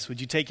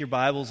Would you take your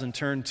Bibles and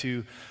turn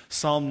to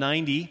Psalm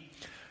 90?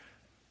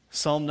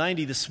 Psalm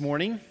 90 this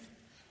morning.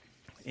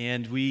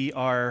 And we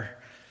are,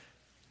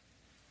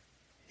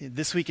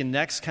 this week and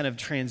next, kind of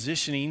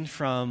transitioning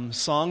from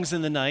Songs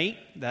in the Night.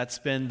 That's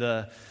been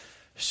the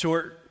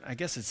short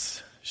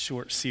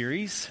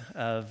series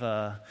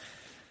of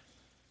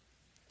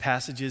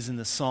passages in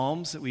the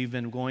Psalms that we've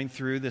been going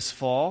through this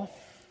fall.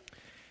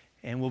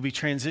 And we'll be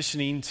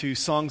transitioning to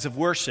Songs of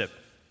Worship.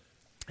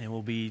 And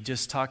we'll be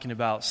just talking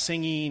about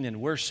singing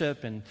and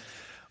worship and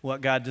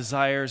what God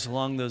desires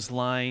along those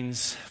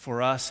lines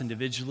for us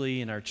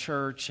individually in our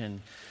church,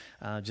 and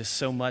just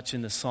so much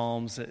in the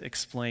Psalms that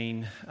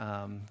explain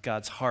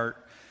God's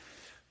heart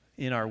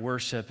in our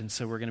worship. And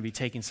so we're going to be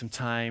taking some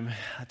time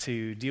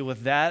to deal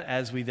with that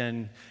as we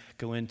then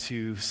go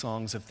into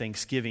songs of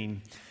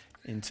thanksgiving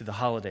into the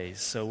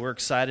holidays. So we're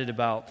excited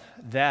about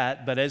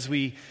that. But as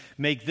we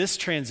make this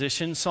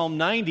transition, Psalm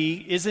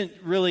 90 isn't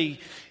really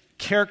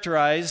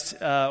characterized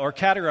or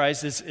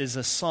categorized as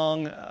a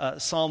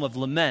psalm of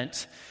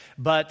lament,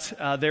 but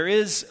there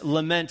is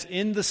lament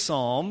in the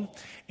psalm,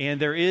 and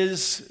there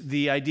is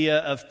the idea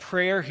of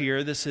prayer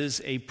here. This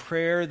is a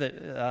prayer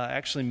that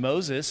actually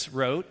Moses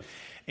wrote,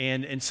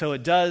 and so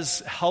it does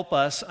help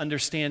us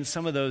understand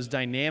some of those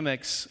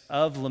dynamics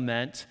of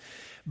lament.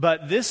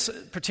 But this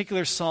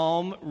particular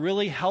psalm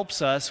really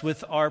helps us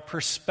with our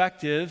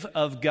perspective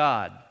of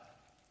God,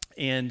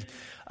 and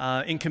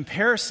in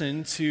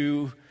comparison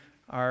to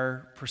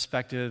our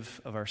perspective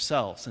of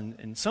ourselves.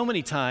 And so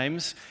many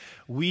times,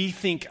 we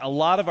think a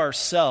lot of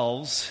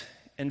ourselves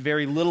and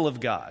very little of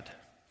God.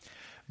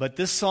 But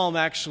this psalm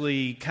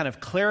actually kind of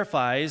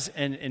clarifies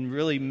and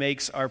really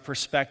makes our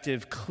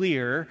perspective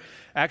clear.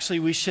 Actually,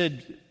 we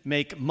should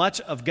make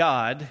much of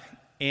God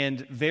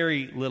and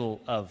very little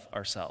of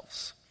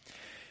ourselves.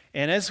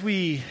 And as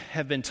we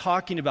have been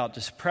talking about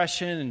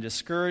depression and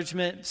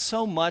discouragement,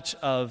 so much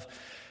of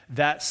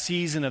that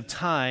season of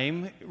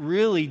time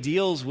really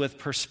deals with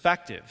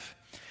perspective.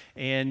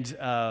 And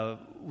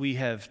we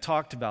have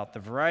talked about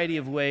the variety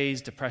of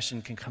ways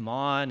depression can come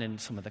on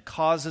and some of the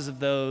causes of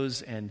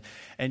those. And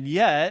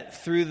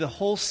yet, through the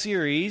whole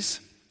series,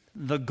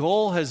 the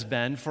goal has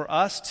been for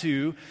us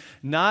to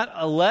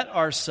not let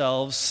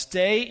ourselves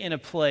stay in a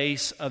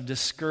place of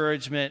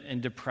discouragement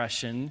and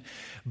depression,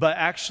 but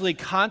actually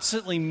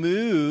constantly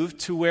move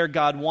to where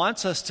God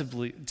wants us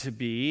to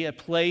be, a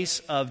place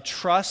of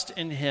trust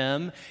in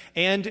Him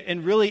and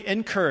really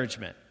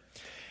encouragement.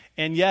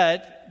 And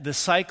yet, the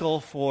cycle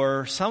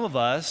for some of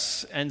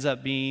us ends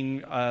up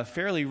being a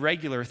fairly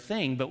regular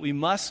thing, but we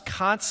must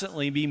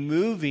constantly be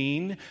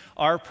moving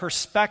our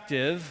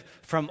perspective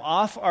from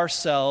off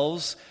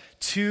ourselves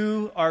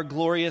to our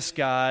glorious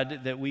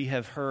God that we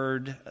have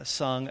heard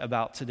sung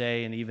about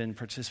today and even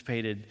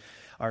participated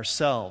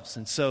ourselves.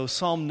 And so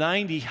Psalm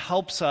 90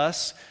 helps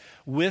us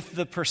with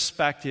the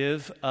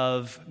perspective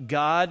of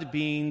God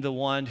being the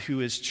one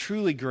who is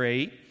truly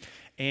great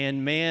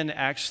and man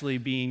actually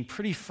being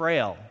pretty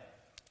frail.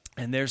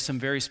 And there's some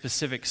very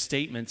specific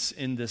statements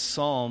in this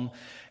psalm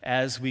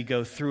as we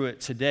go through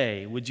it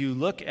today. Would you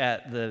look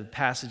at the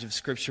passage of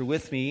Scripture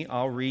with me?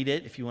 I'll read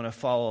it if you want to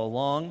follow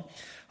along.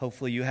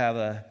 Hopefully you have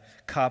a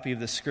copy of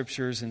the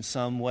Scriptures in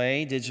some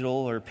way, digital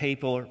or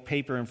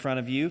paper in front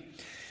of you.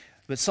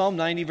 But Psalm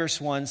 90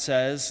 verse 1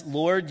 says,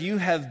 "Lord, you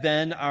have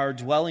been our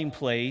dwelling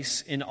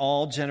place in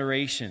all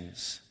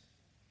generations.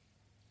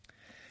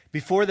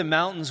 Before the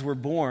mountains were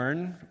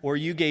born, or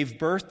you gave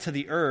birth to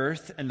the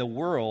earth and the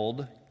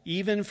world,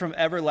 even from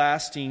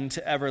everlasting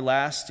to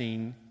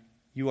everlasting,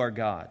 you are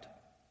God.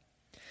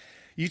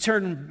 You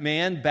turn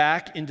man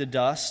back into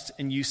dust,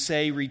 and you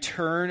say,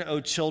 'Return, O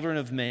children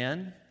of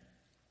man.'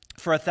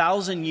 For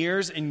 1,000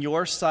 years in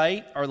your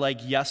sight are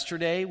like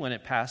yesterday when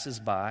it passes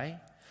by,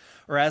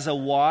 or as a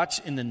watch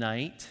in the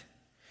night.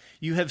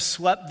 You have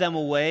swept them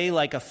away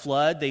like a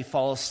flood. They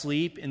fall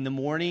asleep. In the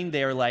morning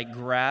they are like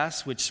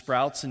grass which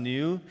sprouts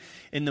anew.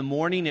 In the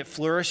morning it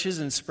flourishes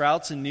and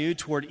sprouts anew.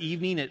 Toward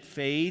evening it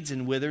fades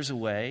and withers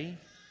away.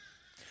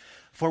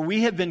 For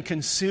we have been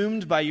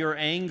consumed by your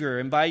anger,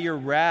 and by your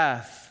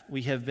wrath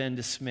we have been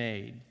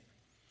dismayed.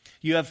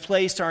 You have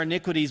placed our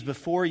iniquities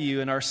before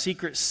you and our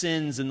secret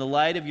sins in the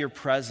light of your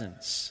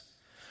presence.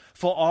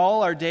 For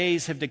all our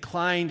days have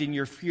declined in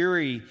your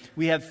fury.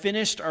 We have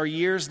finished our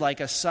years like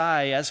a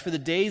sigh. As for the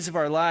days of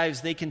our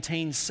lives, they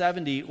contain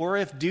 70, or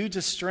if due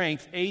to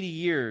strength, 80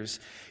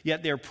 years.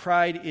 Yet their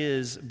pride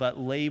is but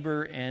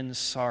labor and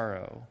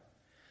sorrow.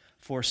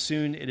 For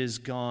soon it is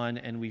gone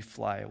and we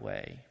fly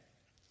away.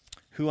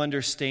 Who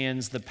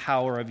understands the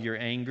power of your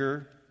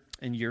anger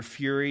and your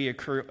fury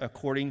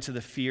according to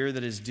the fear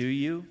that is due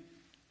you?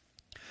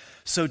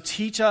 So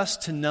teach us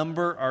to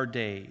number our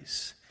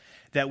days,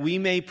 that we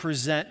may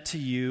present to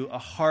you a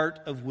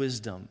heart of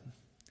wisdom.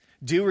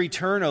 Do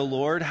return, O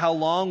Lord. How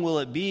long will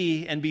it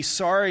be? And be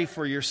sorry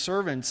for your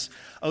servants.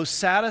 O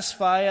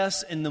satisfy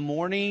us in the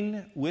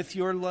morning with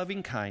your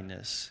loving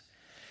kindness,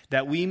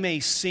 that we may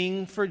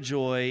sing for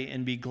joy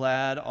and be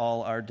glad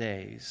all our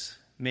days.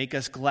 Make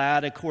us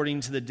glad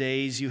according to the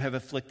days you have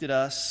afflicted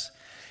us,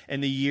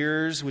 and the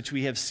years which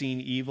we have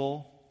seen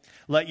evil.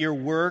 Let your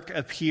work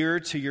appear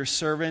to your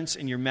servants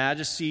and your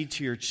majesty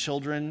to your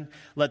children.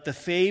 Let the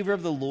favor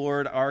of the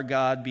Lord our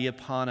God be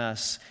upon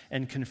us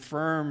and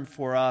confirm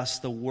for us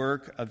the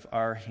work of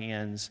our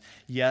hands.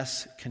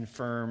 Yes,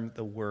 confirm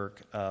the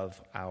work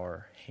of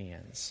our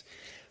hands.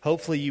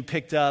 Hopefully you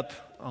picked up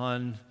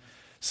on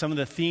some of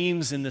the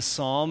themes in the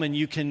psalm, and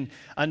you can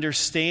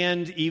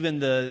understand even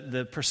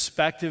the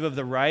perspective of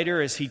the writer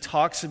as he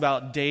talks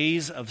about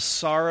days of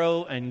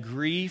sorrow and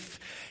grief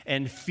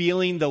and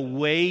feeling the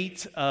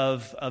weight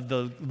of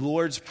the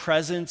Lord's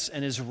presence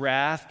and his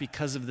wrath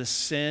because of the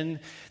sin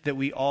that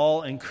we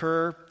all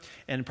incur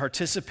and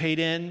participate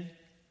in.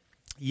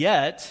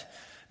 Yet,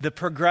 the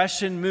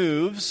progression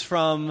moves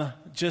from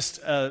just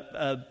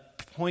a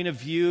point of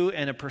view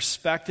and a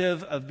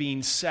perspective of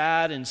being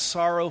sad and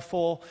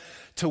sorrowful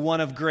to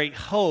one of great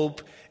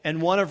hope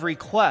and one of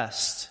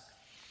request,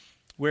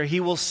 where he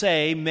will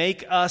say,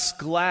 "Make us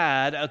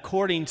glad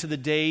according to the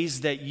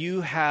days that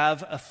you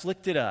have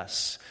afflicted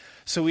us."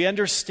 So we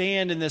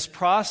understand in this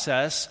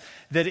process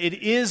that it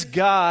is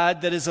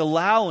God that is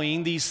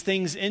allowing these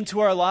things into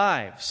our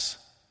lives.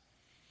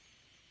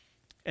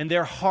 And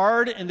they're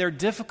hard and they're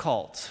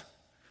difficult.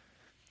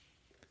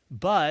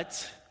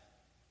 But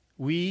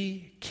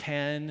we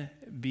can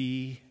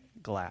be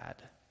glad.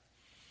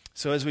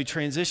 So as we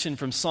transition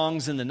from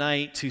songs in the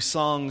night to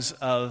songs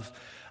of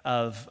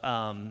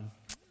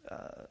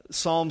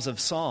psalms of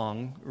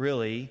song,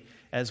 really,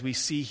 as we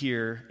see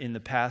here in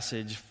the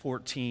passage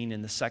 14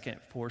 in the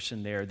second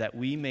portion there, that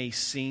we may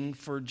sing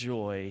for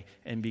joy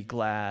and be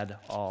glad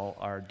all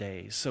our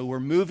days. So we're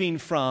moving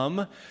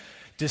from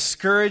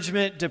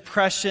discouragement,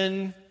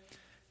 depression,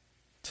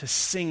 to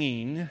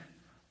singing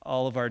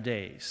all of our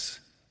days.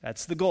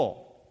 That's the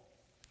goal.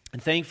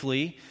 And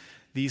thankfully,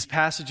 these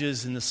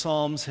passages in the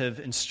Psalms have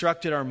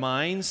instructed our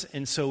minds,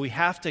 and so we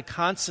have to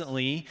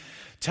constantly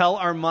tell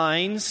our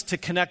minds to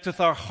connect with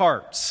our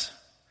hearts,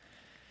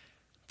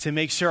 to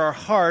make sure our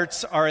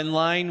hearts are in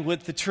line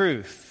with the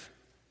truth.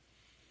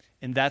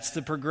 And that's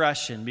the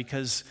progression,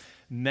 because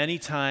many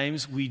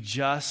times we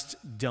just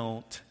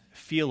don't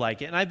feel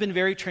like it. And I've been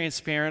very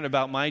transparent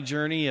about my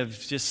journey of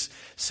just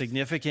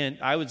significant,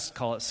 I would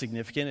call it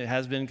significant. It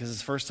has been because it's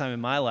the first time in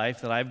my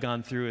life that I've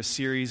gone through a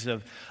series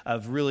of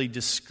really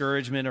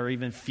discouragement or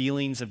even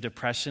feelings of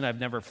depression. I've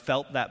never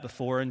felt that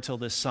before until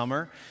this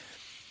summer.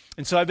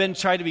 And so I've been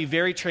trying to be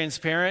very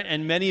transparent,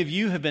 and many of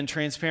you have been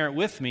transparent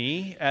with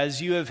me as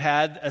you have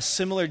had a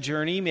similar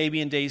journey, maybe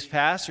in days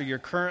past, or you're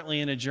currently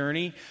in a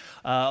journey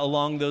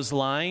along those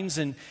lines.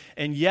 And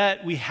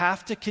yet we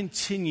have to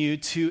continue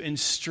to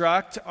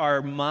instruct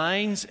our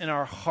minds and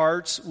our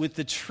hearts with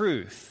the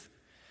truth.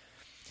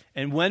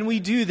 And when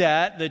we do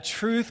that, the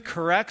truth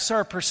corrects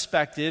our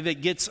perspective.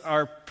 It gets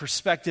our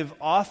perspective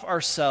off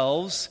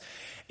ourselves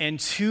and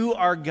to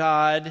our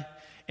God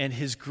and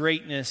his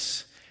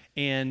greatness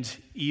and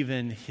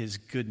even his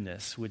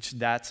goodness, which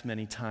that's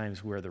many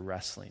times where the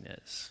wrestling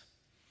is.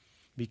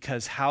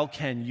 Because how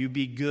can you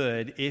be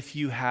good if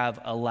you have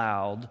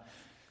allowed,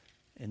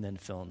 and then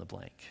fill in the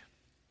blank.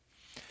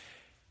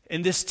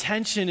 And this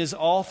tension is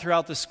all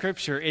throughout the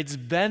scripture. It's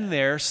been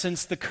there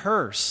since the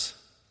curse.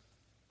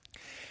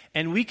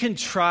 And we can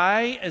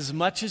try as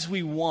much as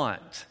we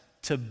want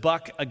to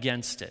buck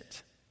against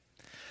it.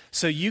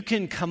 So you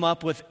can come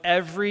up with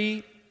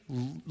every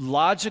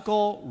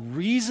logical,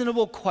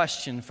 reasonable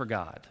question for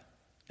God.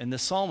 And the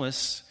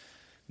psalmist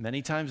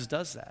many times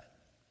does that.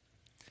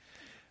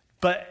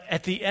 But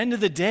at the end of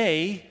the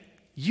day,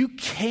 you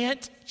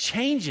can't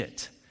change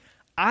it.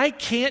 I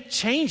can't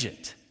change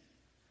it.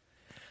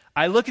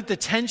 I look at the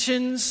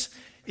tensions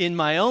in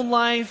my own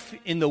life,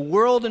 in the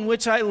world in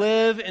which I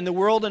live, in the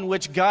world in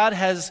which God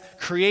has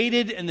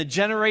created, and the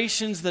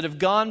generations that have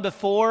gone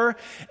before,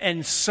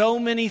 and so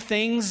many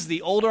things,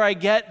 the older I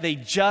get, they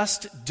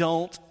just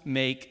don't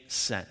make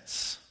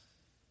sense.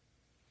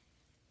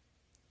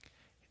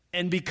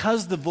 And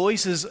because the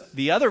voices,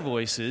 the other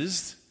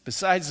voices,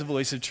 besides the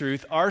voice of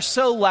truth, are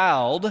so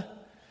loud,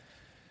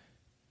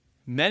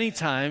 many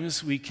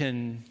times we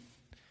can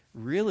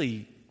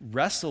really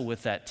wrestle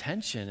with that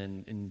tension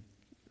and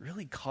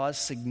really cause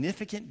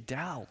significant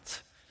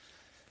doubt,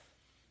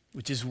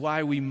 which is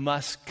why we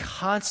must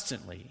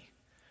constantly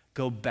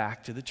go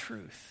back to the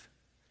truth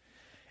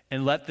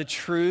and let the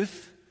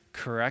truth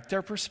correct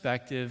our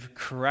perspective,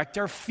 correct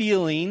our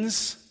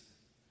feelings,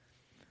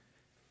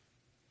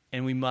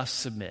 and we must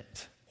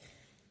submit.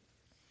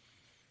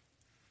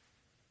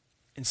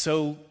 And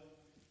so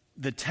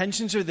the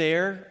tensions are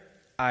there.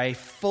 I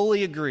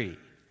fully agree.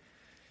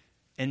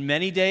 And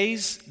many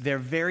days, they're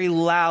very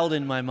loud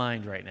in my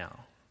mind right now.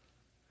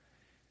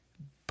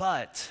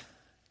 But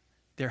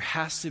there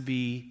has to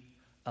be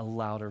a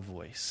louder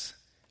voice,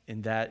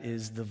 and that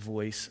is the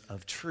voice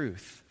of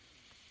truth.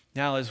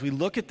 Now, as we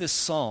look at this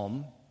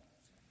psalm,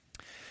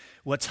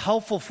 What's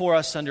helpful for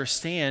us to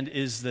understand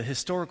is the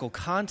historical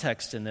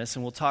context in this,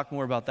 and we'll talk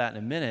more about that in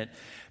a minute.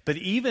 But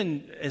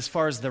even as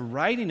far as the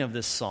writing of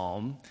this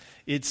psalm,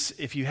 it's,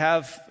 if you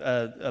have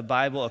a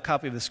Bible, a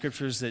copy of the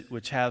scriptures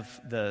which have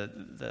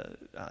the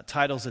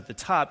titles at the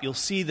top, you'll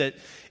see that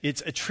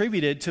it's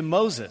attributed to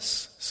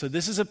Moses. So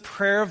this is a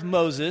prayer of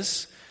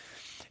Moses.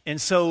 And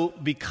so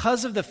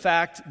because of the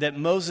fact that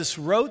Moses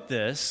wrote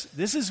this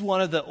is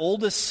one of the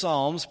oldest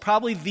psalms,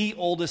 probably the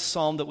oldest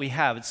psalm that we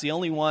have. It's the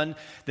only one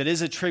that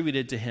is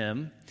attributed to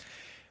him.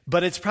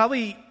 But it's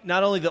probably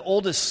not only the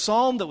oldest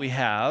psalm that we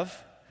have,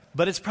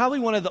 but it's probably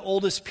one of the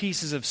oldest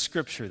pieces of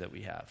scripture that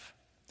we have.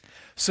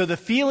 So the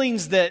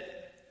feelings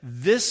that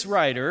this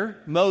writer,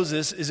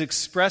 Moses, is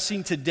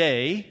expressing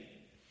today,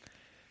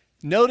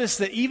 notice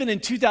that even in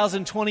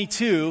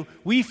 2022,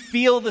 we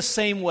feel the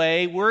same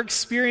way. We're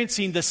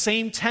experiencing the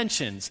same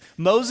tensions.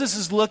 Moses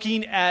is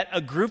looking at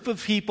a group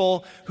of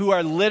people who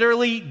are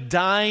literally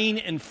dying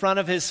in front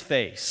of his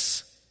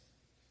face.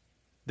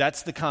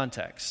 That's the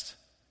context.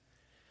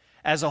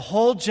 As a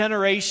whole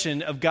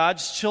generation of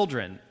God's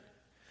children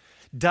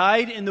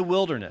died in the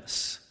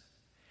wilderness,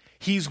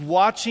 he's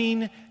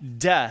watching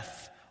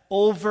death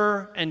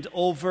over and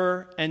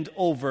over and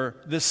over.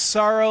 The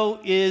sorrow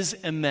is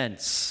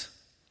immense.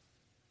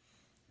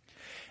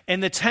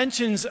 And the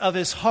tensions of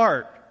his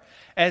heart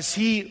as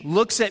he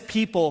looks at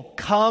people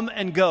come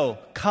and go.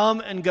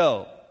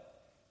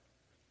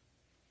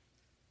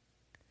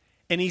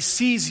 And he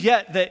sees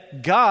yet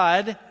that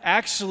God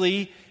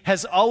actually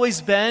has always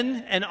been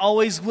and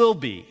always will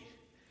be.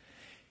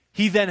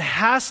 He then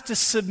has to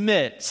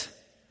submit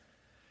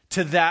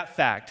to that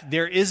fact.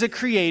 There is a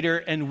creator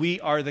and we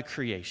are the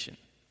creation.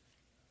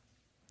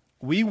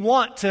 We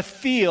want to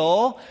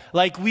feel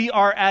like we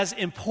are as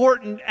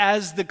important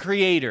as the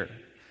creator.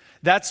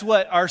 That's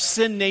what our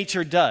sin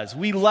nature does.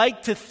 We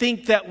like to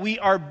think that we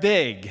are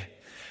big.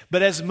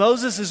 But as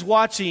Moses is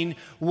watching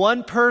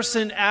one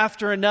person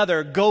after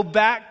another go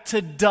back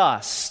to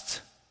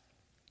dust,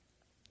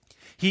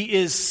 he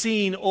is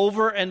seeing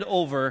over and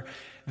over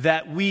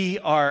that we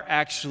are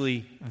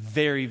actually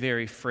very,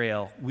 very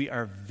frail. We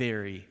are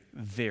very,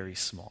 very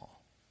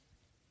small.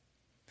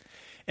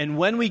 And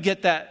when we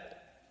get that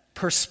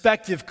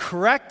perspective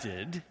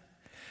corrected,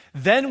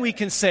 then we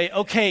can say,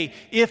 okay,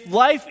 if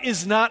life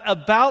is not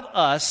about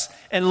us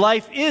and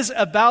life is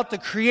about the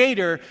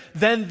Creator,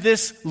 then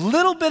this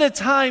little bit of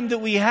time that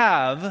we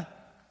have,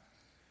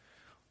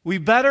 we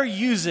better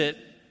use it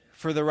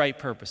for the right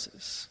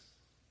purposes.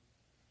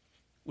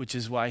 Which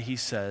is why he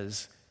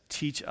says,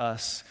 teach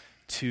us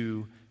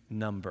to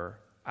number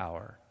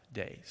our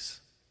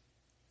days.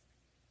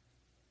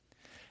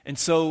 And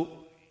so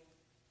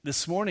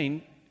this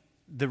morning,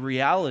 the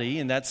reality,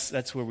 and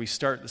that's where we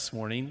start this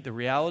morning, the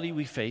reality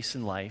we face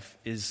in life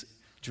is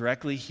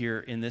directly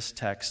here in this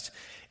text.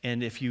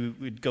 And if you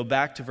would go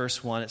back to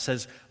verse 1, it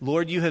says,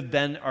 Lord, you have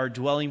been our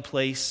dwelling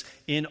place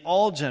in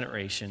all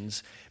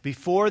generations.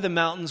 Before the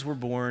mountains were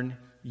born,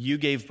 you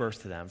gave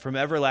birth to them. From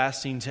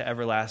everlasting to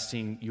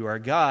everlasting, you are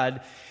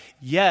God.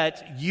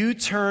 Yet you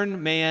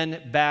turn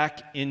man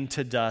back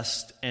into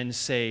dust and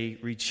say,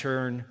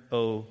 return,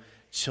 O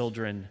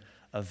children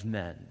of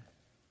men.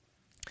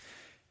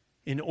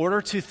 In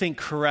order to think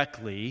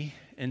correctly,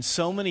 and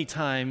so many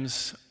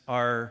times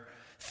our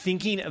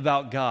thinking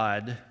about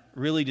God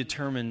really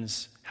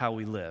determines how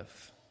we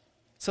live.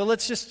 So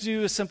let's just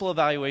do a simple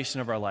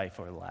evaluation of our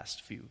life over the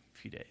last few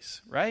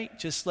days, right?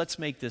 Just let's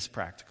make this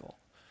practical.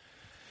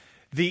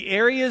 The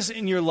areas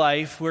in your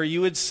life where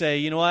you would say,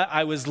 you know what,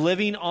 I was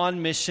living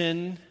on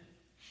mission,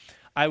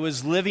 I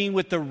was living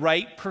with the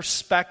right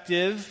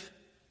perspective,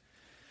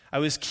 I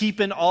was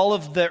keeping all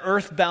of the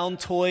earthbound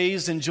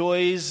toys and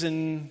joys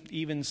and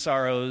even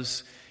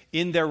sorrows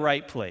in their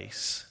right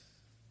place.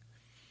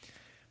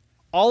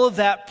 All of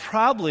that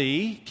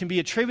probably can be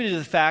attributed to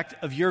the fact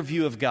of your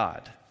view of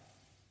God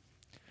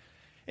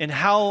and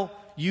how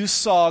you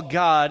saw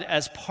God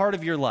as part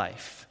of your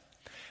life.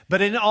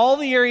 But in all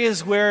the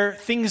areas where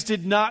things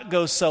did not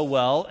go so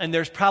well, and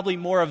there's probably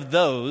more of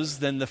those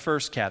than the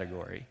first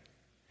category,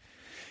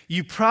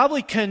 you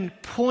probably can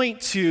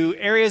point to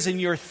areas in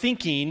your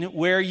thinking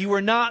where you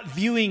were not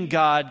viewing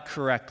God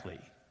correctly.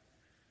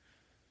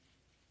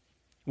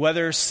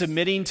 Whether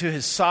submitting to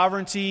his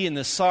sovereignty in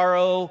the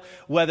sorrow,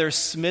 whether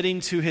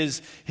submitting to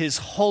his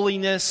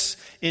holiness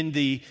in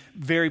the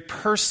very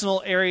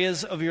personal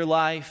areas of your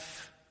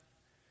life.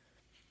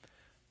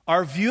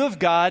 Our view of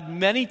God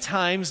many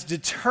times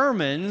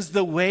determines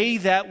the way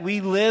that we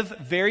live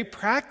very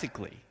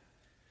practically.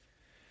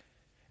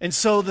 And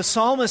so the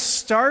psalmist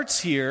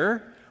starts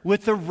here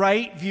with the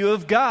right view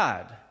of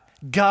God.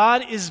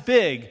 God is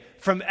big.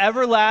 From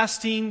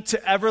everlasting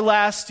to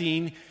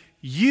everlasting,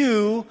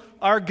 you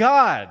are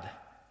God.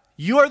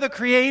 You are the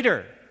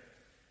creator.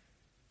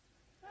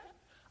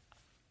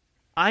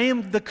 I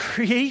am the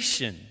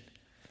creation.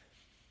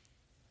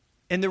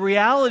 And the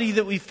reality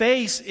that we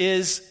face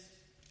is,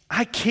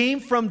 I came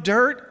from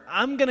dirt,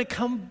 I'm going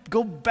to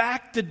go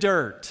back to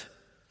dirt.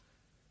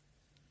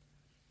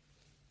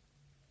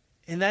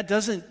 And that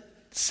doesn't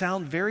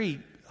sound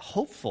very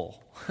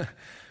hopeful.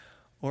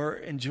 or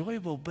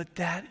enjoyable, but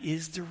that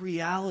is the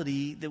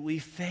reality that we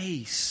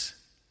face.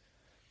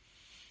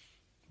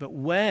 But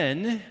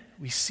when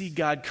we see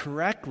God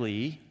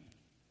correctly,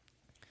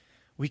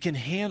 we can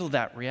handle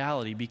that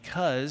reality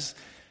because,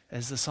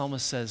 as the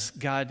psalmist says,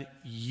 God,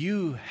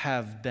 you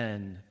have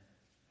been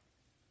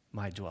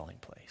my dwelling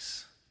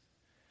place.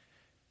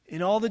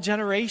 In all the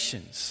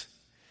generations,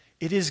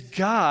 it is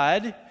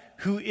God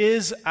who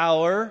is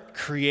our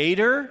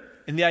creator,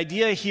 and the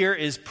idea here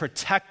is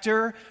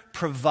protector,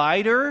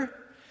 provider.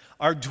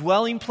 Our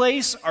dwelling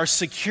place, our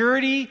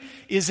security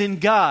is in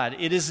God.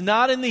 It is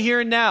not in the here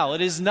and now.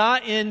 It is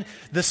not in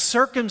the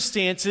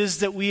circumstances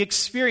that we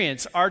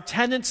experience. Our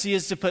tendency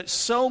is to put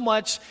so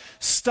much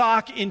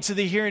stock into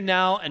the here and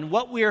now and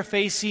what we are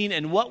facing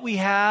and what we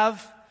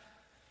have.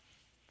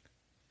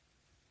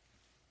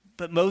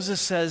 But Moses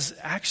says,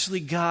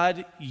 actually,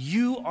 God,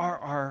 you are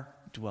our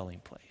dwelling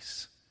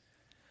place.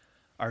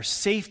 Our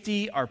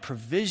safety, our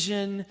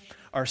provision,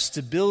 our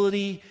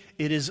stability,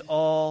 it is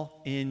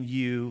all in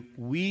you.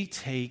 We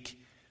take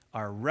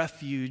our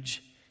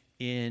refuge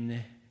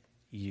in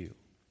you.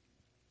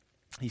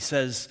 He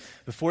says,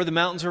 before the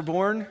mountains were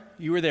born,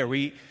 you were there.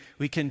 We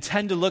can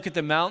tend to look at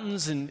the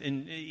mountains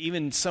and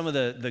even some of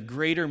the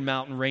greater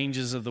mountain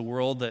ranges of the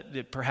world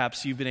that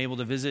perhaps you've been able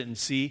to visit and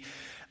see,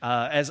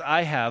 as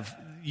I have.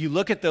 You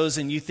look at those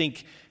and you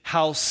think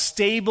how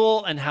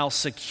stable and how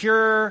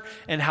secure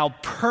and how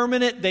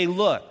permanent they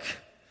look.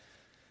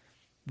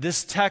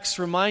 This text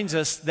reminds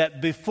us that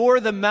before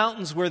the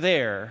mountains were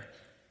there,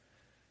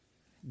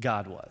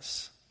 God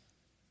was.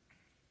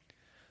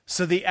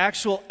 So the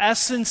actual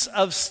essence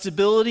of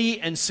stability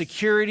and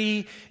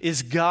security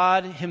is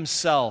God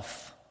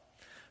Himself,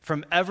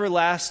 from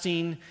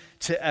everlasting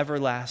to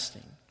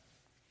everlasting.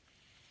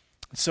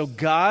 So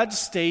God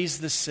stays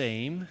the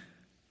same,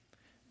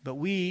 but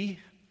we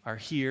are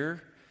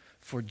here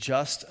for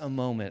just a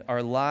moment.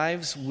 Our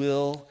lives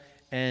will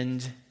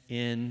end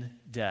in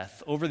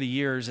death. Over the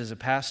years as a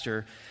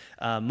pastor,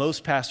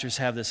 most pastors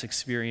have this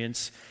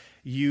experience.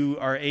 You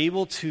are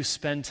able to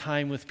spend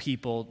time with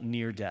people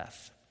near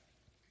death.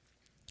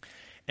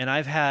 And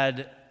I've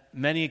had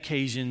many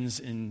occasions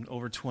in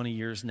over 20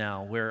 years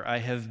now where I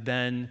have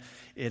been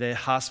at a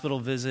hospital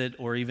visit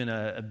or even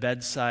a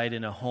bedside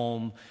in a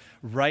home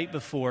right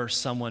before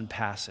someone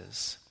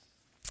passes.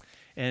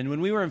 And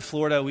when we were in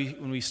Florida,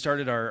 when we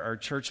started our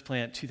church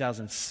plant in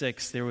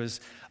 2006, there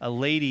was a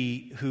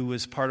lady who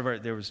was part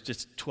of there was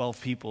just 12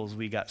 people as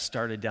we got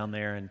started down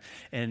there.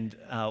 And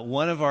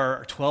one of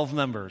our 12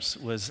 members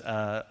was,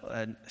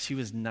 she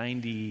was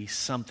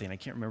 90-something, I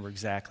can't remember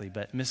exactly,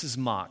 but Mrs.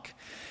 Mock.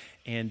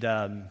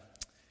 And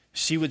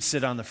she would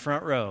sit on the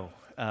front row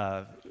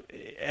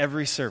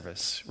every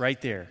service, right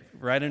there,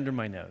 right under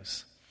my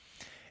nose.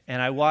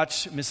 And I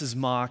watched Mrs.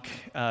 Mock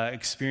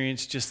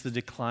experience just the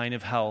decline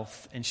of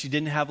health. And she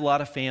didn't have a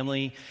lot of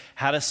family,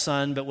 had a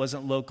son but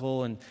wasn't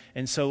local.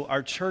 And so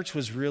our church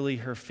was really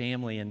her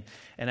family. And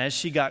as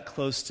she got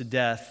close to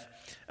death,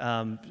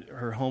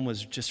 her home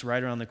was just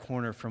right around the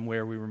corner from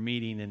where we were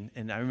meeting.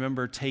 And I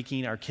remember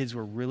our kids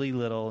were really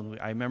little. And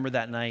I remember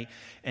that night.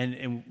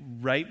 And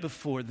right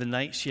before the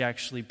night she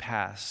actually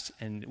passed,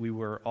 and we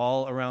were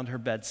all around her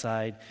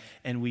bedside.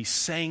 And we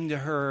sang to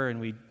her and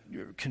we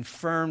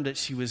confirmed that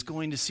she was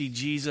going to see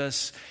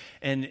Jesus,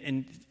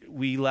 and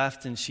we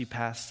left and she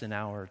passed an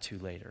hour or two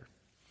later.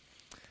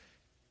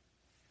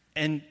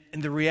 And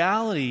the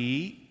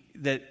reality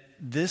that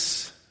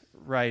this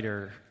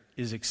writer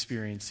is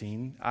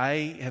experiencing,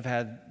 I have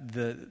had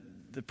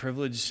the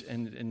privilege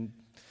and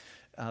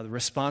the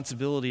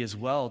responsibility as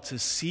well to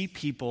see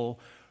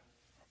people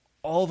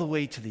all the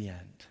way to the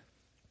end.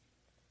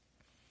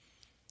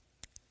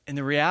 And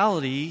the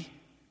reality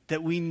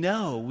that we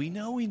know.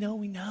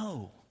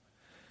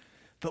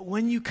 But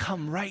when you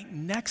come right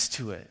next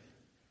to it,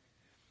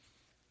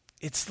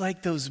 it's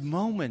like those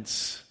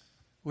moments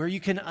where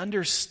you can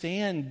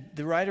understand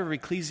the writer of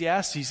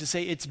Ecclesiastes to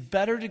say it's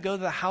better to go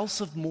to the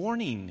house of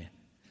mourning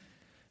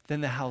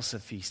than the house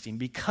of feasting,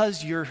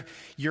 because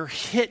you're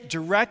hit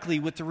directly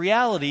with the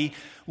reality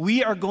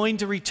we are going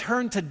to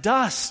return to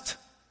dust.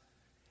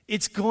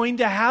 It's going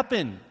to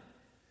happen.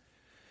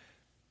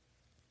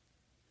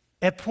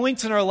 At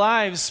points in our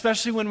lives,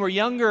 especially when we're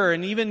younger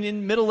and even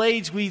in middle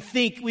age, we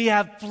think we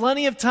have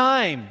plenty of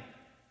time.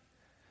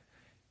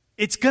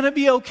 It's going to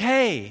be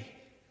okay.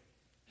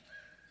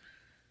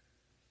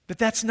 But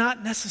that's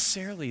not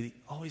necessarily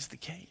always the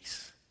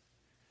case.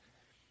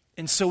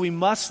 And so we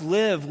must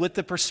live with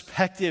the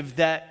perspective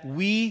that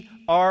we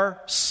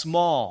are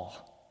small.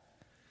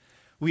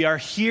 We are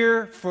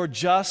here for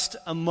just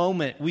a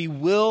moment. We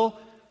will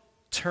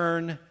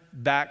turn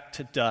back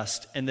to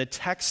dust. And the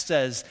text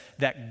says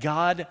that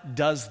God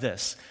does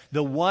this.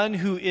 The one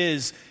who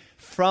is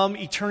from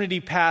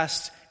eternity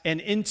past and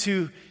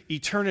into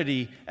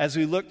eternity, as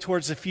we look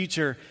towards the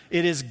future,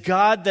 it is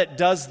God that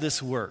does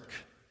this work.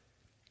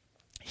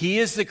 He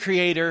is the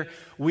creator.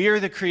 We are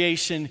the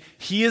creation.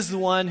 He is the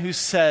one who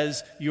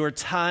says, your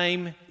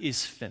time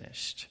is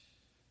finished.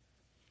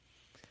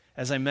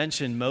 As I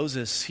mentioned,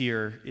 Moses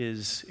here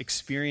is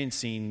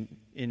experiencing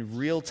in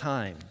real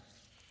time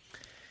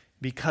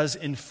because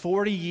in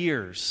 40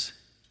 years,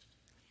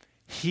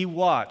 he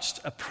watched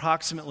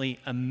approximately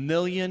 1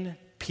 million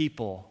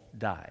people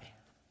die.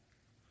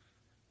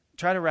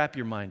 Try to wrap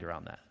your mind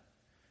around that.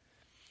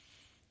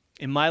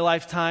 In my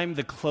lifetime,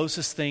 the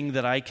closest thing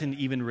that I can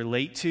even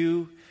relate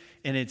to,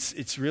 and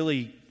it's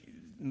really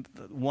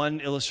one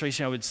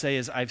illustration I would say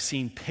is I've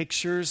seen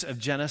pictures of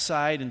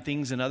genocide and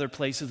things in other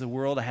places of the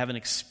world. I haven't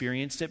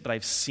experienced it, but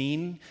I've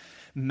seen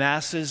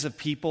masses of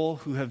people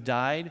who have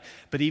died.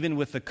 But even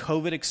with the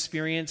COVID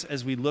experience,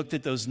 as we looked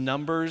at those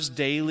numbers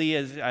daily,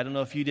 I don't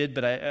know if you did,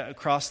 but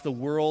across the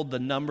world, the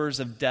numbers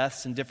of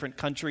deaths in different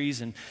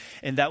countries, and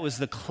that was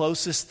the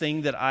closest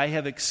thing that I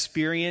have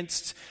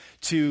experienced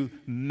to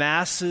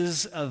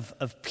masses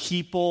of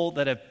people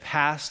that have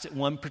passed at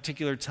one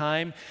particular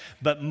time.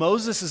 But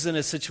Moses is in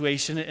a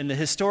situation, and the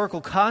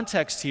historical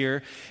context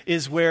here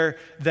is where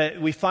that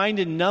we find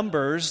in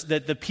Numbers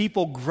that the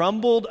people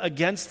grumbled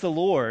against the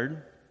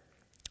Lord,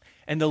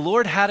 and the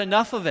Lord had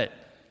enough of it.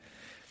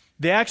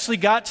 They actually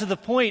got to the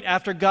point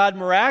after God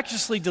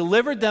miraculously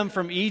delivered them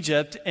from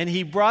Egypt and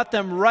he brought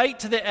them right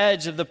to the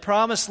edge of the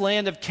promised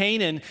land of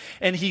Canaan,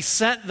 and he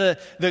sent the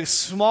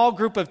small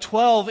group of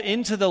 12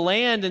 into the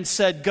land and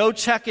said, go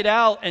check it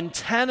out. And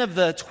 10 of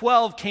the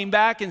 12 came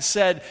back and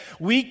said,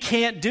 we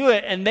can't do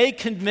it. And they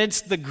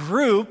convinced the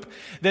group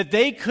that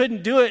they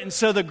couldn't do it. And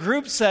so the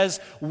group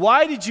says,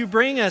 why did you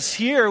bring us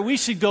here? We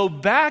should go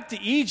back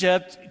to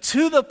Egypt,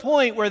 to the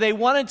point where they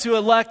wanted to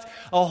elect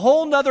a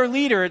whole nother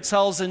leader, it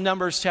tells in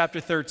Numbers chapter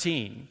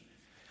 13.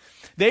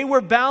 They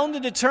were bound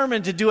and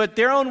determined to do it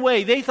their own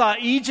way. They thought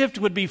Egypt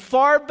would be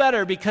far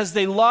better because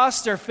they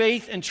lost their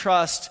faith and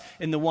trust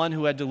in the one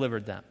who had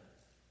delivered them.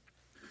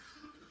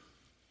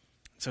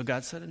 So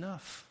God said,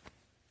 enough.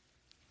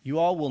 You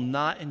all will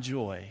not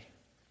enjoy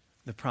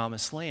the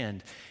promised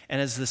land. And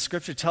as the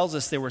scripture tells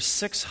us, there were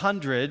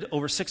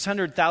over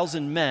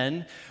 600,000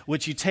 men,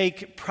 which you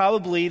take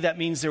probably, that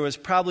means there was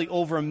probably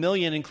over 1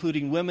 million,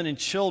 including women and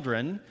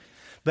children.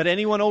 But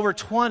anyone over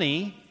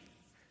 20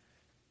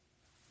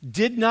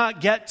 did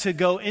not get to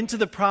go into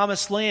the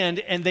promised land,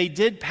 and they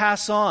did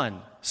pass on.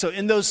 So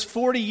in those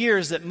 40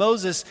 years that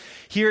Moses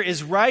here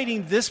is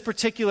writing this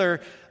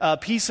particular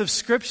piece of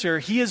scripture,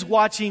 he is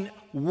watching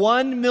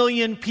 1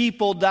 million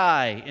people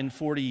die in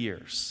 40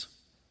 years.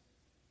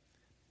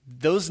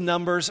 Those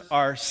numbers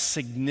are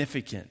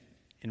significant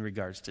in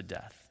regards to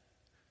death.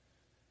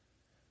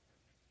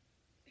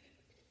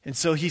 And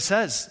so he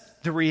says,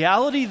 the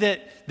reality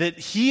that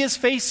he is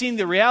facing,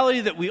 the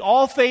reality that we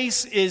all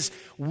face is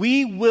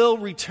we will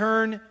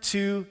return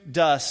to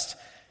dust.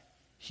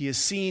 He is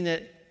seeing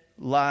it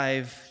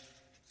live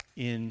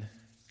in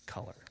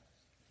color.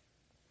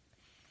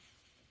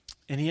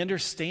 And he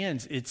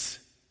understands it's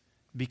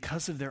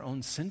because of their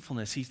own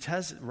sinfulness. He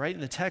says right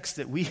in the text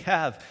that we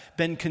have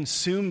been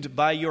consumed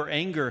by your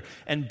anger,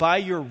 and by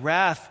your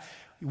wrath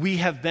we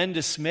have been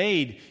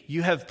dismayed.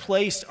 You have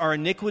placed our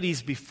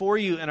iniquities before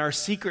you and our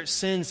secret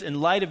sins in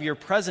light of your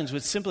presence,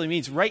 which simply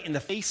means right in the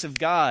face of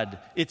God.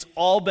 It's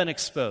all been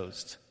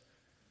exposed.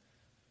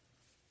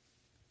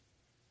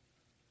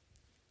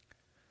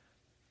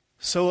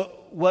 So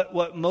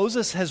what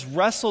Moses has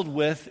wrestled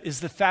with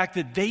is the fact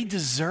that they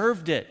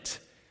deserved it.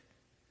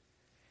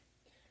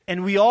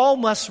 And we all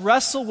must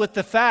wrestle with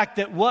the fact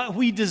that what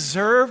we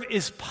deserve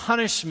is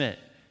punishment.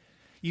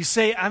 You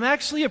say, I'm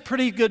actually a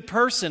pretty good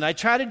person. I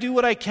try to do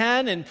what I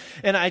can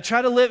and I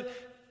try to live.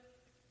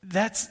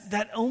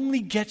 That only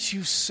gets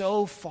you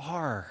so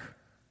far.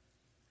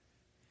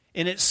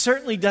 And it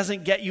certainly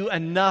doesn't get you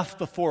enough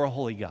before a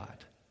holy God.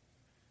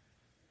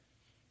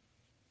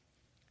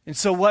 And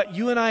so what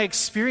you and I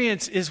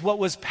experience is what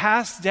was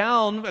passed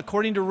down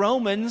according to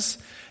Romans,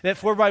 that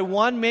for by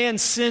one man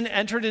sin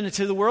entered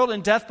into the world,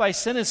 and death by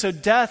sin. And so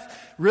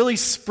death really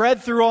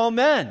spread through all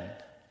men.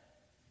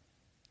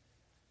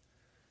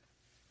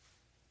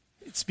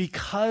 It's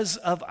because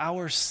of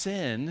our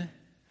sin,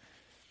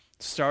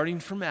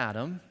 starting from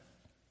Adam,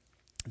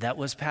 that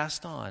was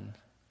passed on,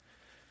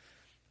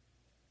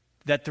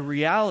 that the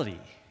reality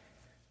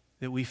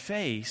that we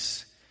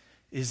face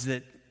is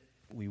that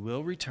we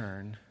will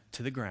return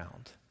to the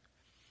ground.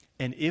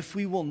 And if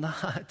we will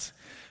not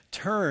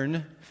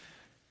turn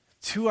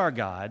to our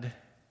God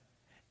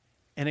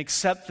and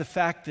accept the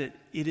fact that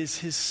it is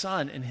His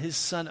Son and His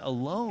Son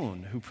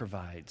alone who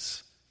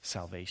provides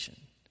salvation,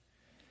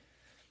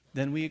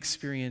 then we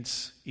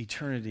experience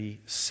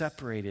eternity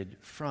separated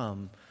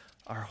from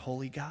our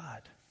holy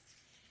God,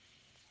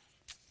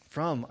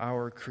 from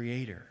our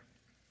Creator.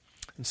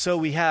 And so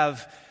we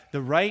have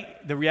the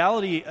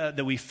reality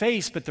that we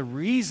face, but the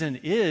reason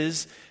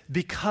is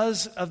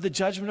because of the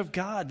judgment of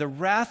God, the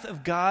wrath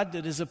of God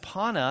that is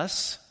upon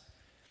us.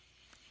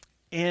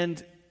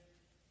 And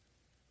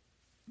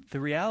the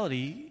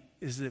reality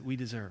is that we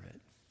deserve it.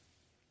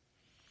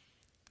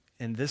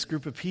 And this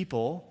group of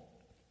people,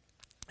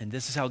 and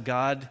this is how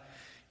God,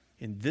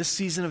 in this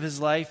season of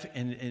His life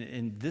and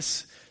in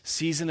this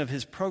season of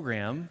His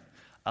program,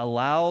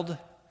 allowed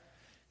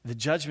the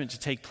judgment to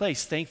take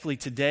place. Thankfully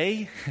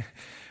today,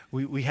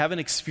 we haven't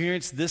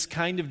experienced this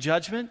kind of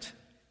judgment.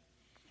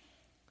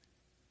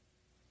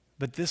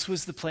 But this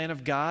was the plan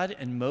of God,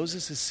 and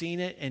Moses has seen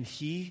it, and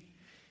he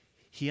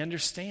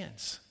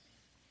understands.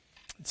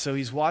 So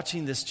he's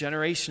watching this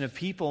generation of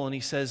people, and he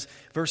says,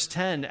 verse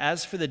 10,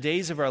 as for the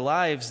days of our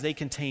lives, they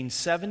contain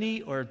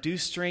 70 or due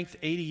strength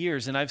 80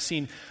 years. And I've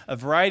seen a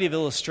variety of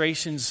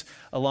illustrations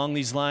along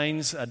these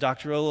lines.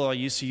 Dr. Olo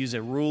used to use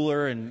a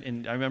ruler,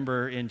 and I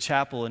remember in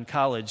chapel in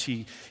college,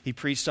 he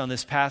preached on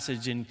this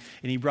passage, and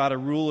he brought a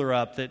ruler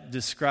up that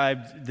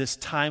described this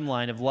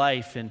timeline of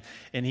life, and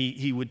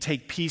he would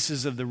take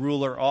pieces of the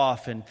ruler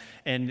off,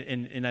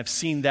 and I've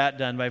seen that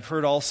done, but I've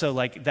heard also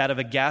like that of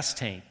a gas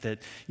tank, that,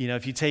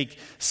 if you take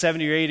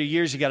 70 or 80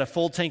 years, you got a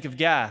full tank of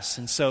gas.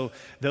 And so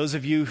those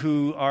of you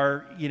who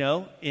are,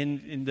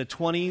 in the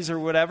 20s or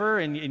whatever,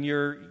 and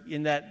you're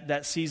in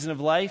that season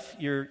of life,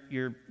 you're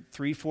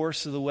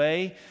 3/4 of the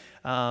way.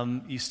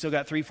 You still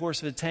got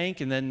 3/4 of the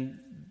tank. And then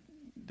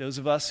those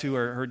of us who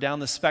are down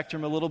the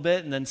spectrum a little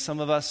bit, and then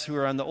some of us who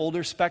are on the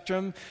older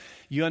spectrum,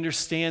 you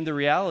understand the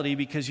reality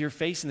because you're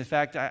facing the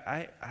fact,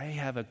 I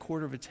have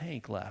 1/4 of a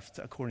tank left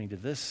according to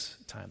this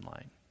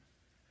timeline.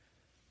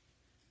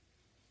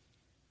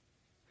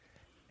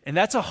 And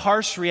that's a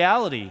harsh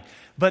reality.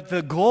 But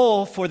the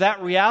goal for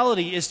that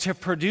reality is to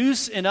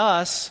produce in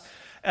us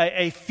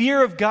a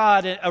fear of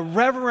God, a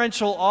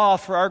reverential awe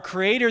for our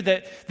Creator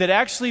that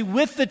actually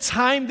with the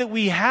time that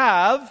we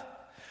have,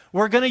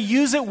 we're going to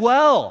use it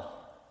well.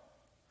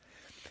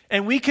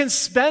 And we can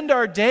spend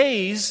our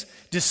days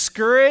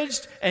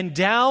discouraged and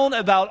down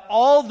about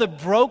all the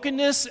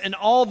brokenness and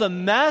all the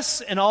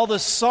mess and all the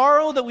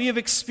sorrow that we have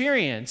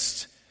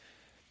experienced.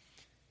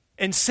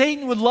 And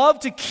Satan would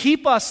love to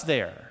keep us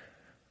there.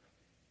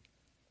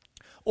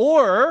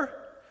 Or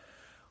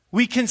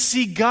we can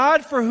see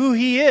God for who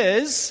He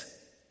is.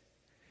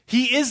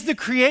 He is the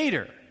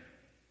Creator.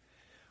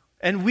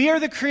 And we are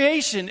the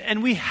creation,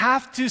 and we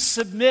have to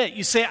submit.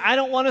 You say, I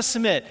don't want to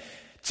submit.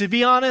 To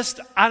be honest,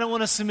 I don't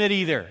want to submit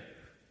either.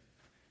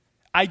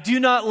 I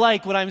do not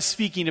like what I'm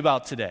speaking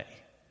about today.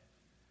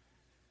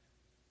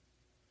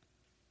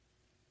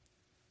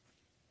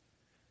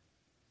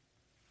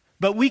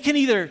 But we can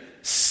either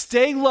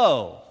stay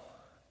low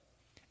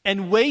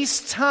and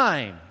waste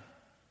time,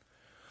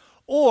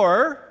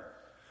 or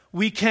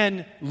we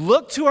can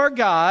look to our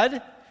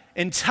God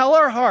and tell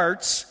our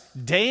hearts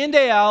day in,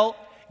 day out,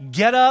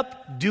 get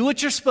up, do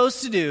what you're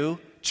supposed to do,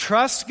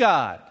 trust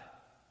God,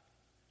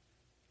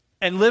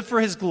 and live for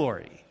His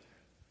glory.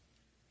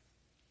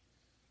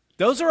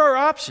 Those are our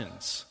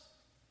options.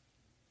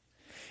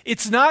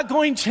 It's not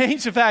going to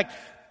change the fact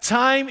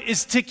time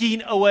is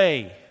ticking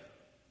away.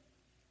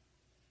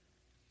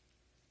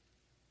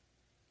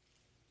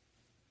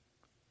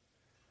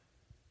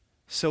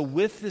 So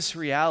with this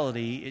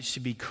reality, it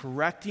should be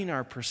correcting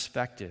our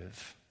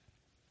perspective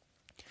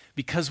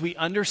because we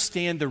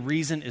understand the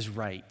reason is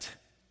right.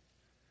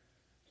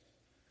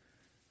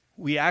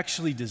 We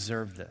actually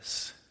deserve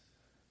this.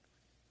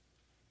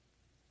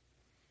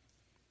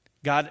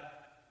 God,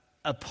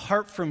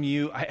 apart from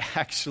you, I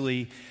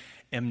actually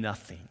am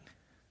nothing.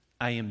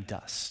 I am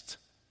dust.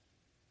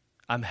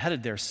 I'm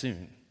headed there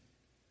soon.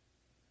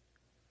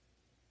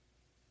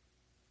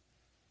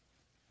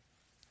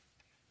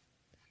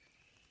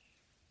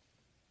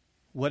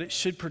 What it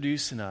should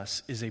produce in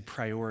us is a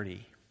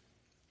priority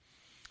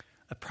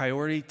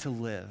to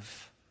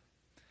live.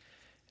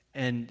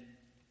 And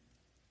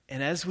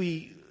as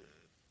we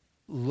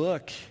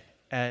look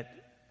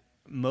at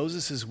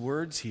Moses'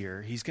 words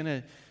here, he's going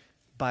to,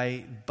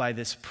 by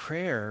this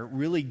prayer,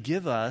 really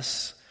give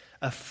us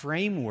a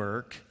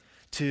framework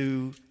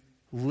to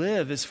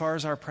live as far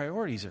as our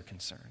priorities are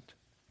concerned.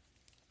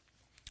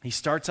 He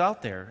starts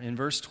out there in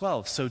verse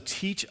 12. So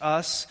teach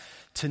us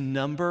to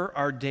number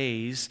our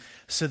days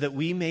so that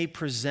we may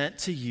present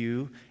to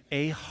you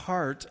a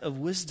heart of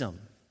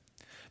wisdom.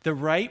 The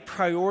right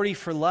priority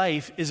for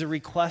life is a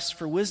request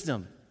for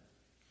wisdom.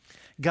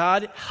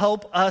 God,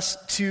 help us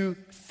to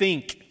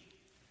think.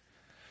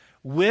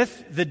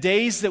 With the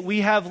days that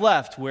we have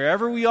left,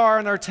 wherever we are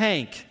in our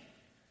tank,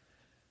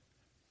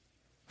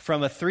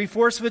 from a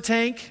 3/4 of a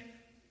tank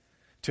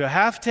to a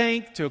half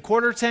tank to a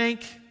 1/4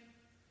 tank,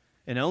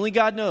 and only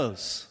God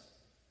knows.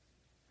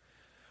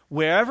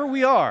 Wherever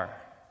we are,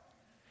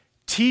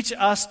 teach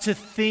us to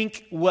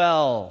think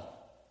well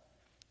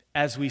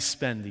as we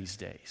spend these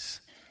days.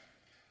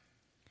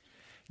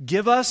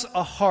 Give us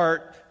a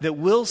heart that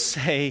will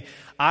say,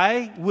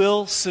 I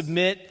will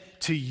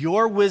submit to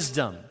your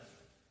wisdom.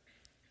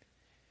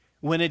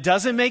 When it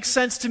doesn't make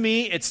sense to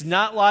me, it's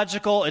not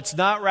logical, it's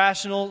not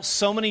rational.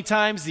 So many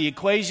times the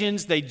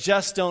equations, they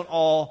just don't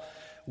all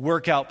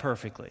work out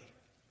perfectly.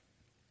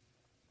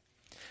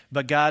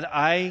 But God,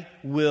 I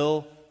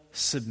will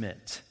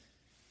submit.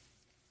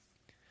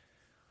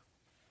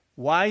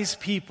 Wise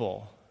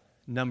people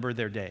number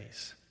their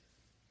days.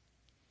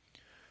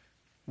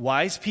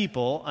 Wise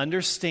people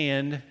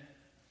understand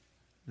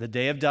the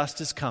day of dust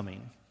is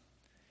coming.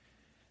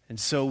 And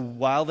so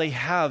while they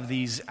have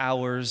these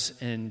hours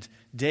and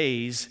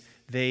days,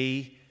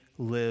 they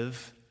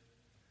live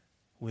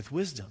with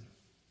wisdom.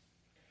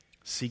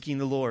 Seeking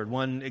the Lord.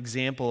 One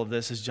example of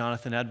this is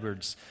Jonathan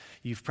Edwards.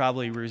 You've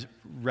probably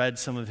read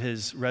some of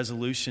his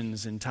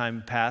resolutions in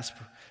time past.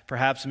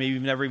 Perhaps maybe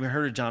you've never even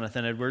heard of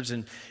Jonathan Edwards,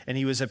 and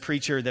he was a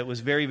preacher that was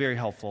very, very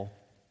helpful.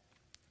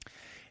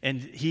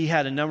 And he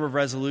had a number of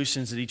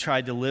resolutions that he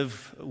tried to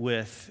live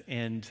with,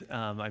 and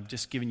I've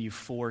just given you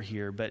 4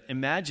 here. But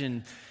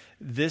imagine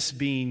this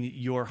being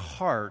your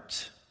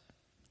heart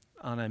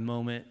on a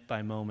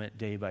moment-by-moment,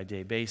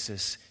 day-by-day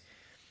basis.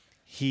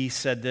 He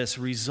said this: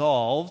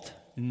 resolved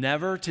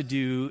never to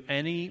do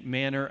any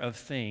manner of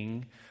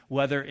thing,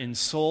 whether in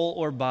soul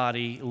or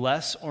body,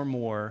 less or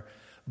more,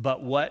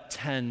 but what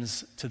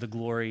tends to the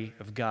glory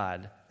of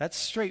God. That's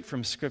straight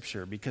from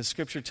Scripture, because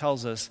Scripture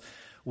tells us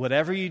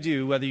whatever you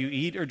do, whether you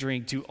eat or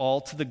drink, do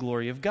all to the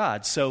glory of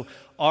God. So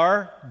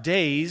our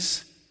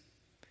days,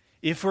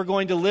 if we're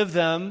going to live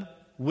them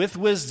with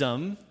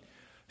wisdom,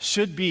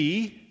 should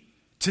be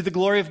to the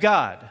glory of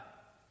God.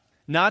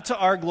 Not to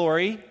our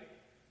glory,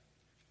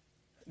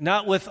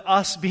 not with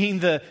us being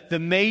the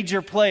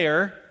major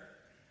player,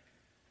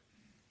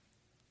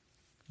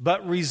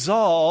 but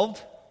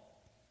resolved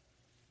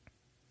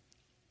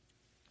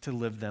to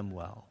live them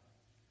well.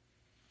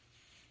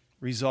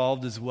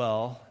 Resolved as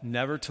well,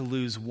 never to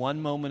lose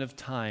one moment of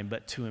time,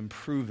 but to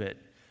improve it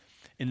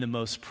in the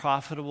most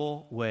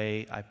profitable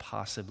way I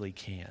possibly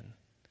can.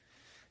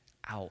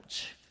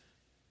 Ouch.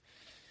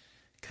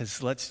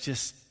 Because let's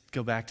just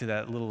go back to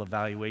that little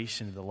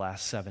evaluation of the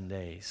last 7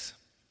 days.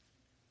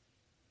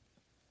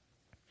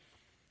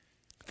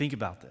 Think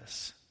about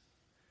this.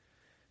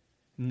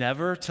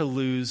 Never to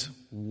lose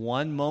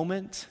one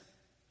moment,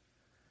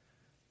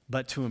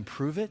 but to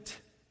improve it.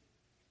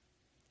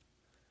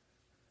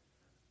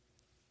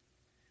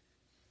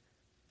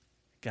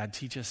 God,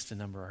 teach us to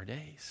number our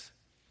days.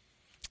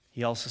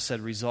 He also said,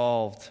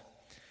 resolved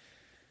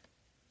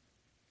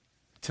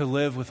to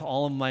live with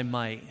all of my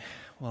might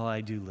while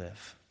I do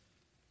live.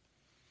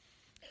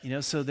 You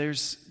know, so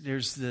there's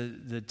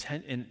the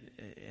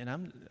and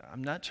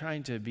I'm not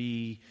trying to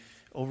be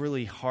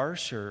overly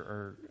harsh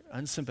or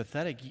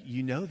unsympathetic.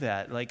 You know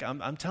that. Like,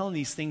 I'm telling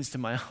these things to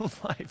my own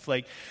life.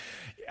 Like,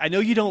 I know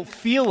you don't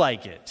feel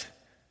like it.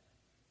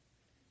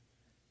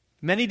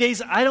 Many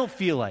days I don't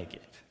feel like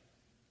it.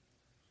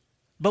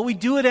 But we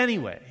do it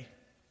anyway.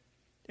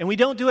 And we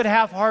don't do it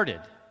half-hearted.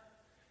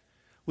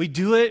 We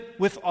do it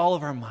with all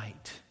of our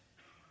might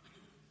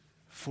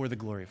for the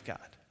glory of God.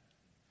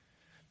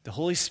 The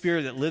Holy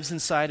Spirit that lives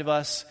inside of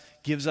us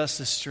gives us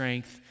the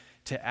strength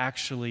to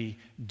actually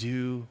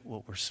do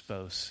what we're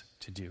supposed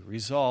to do.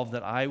 Resolve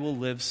that I will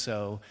live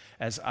so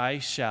as I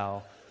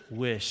shall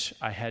wish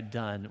I had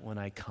done when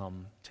I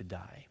come to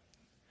die.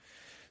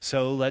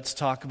 So let's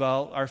talk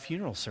about our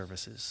funeral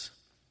services.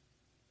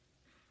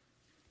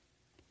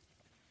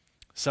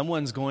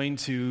 Someone's going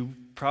to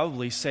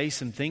probably say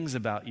some things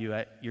about you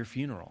at your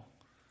funeral.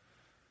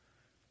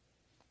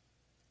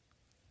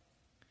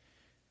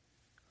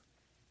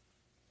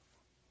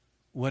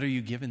 What are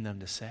you giving them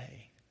to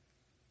say?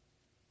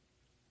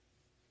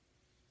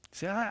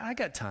 Say, I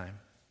got time.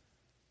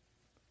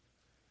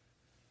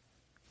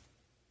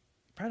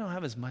 Probably don't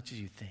have as much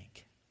as you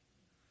think.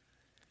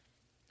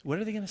 What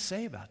are they going to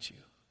say about you?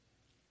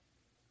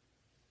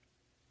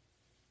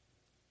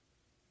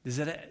 Does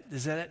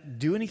that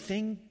do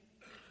anything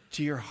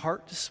to your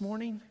heart this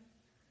morning?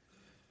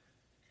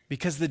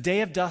 Because the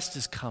day of dust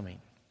is coming.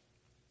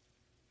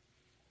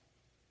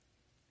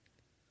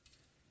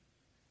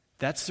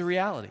 That's the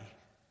reality.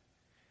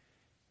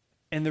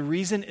 And the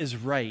reason is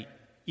right,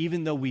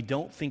 even though we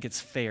don't think it's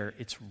fair,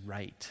 it's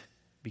right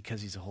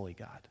because He's a holy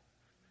God,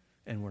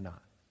 and we're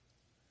not.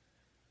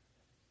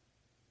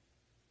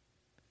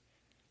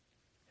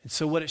 And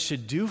so what it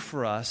should do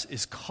for us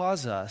is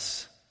cause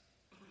us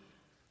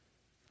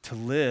to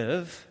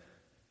live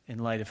in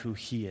light of who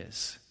He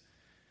is.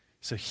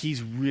 So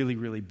He's really,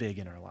 really big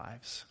in our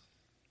lives.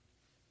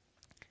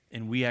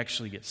 And we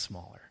actually get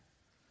smaller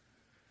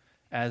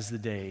as the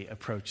day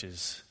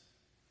approaches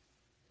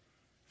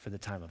for the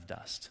time of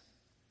dust.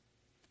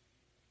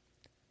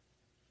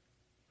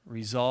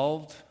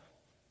 Resolved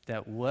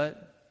that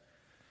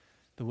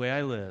the way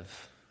I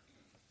live,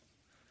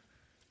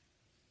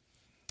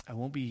 I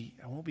won't be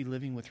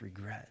living with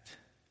regret.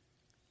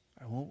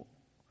 I won't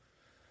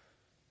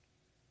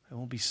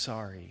be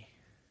sorry.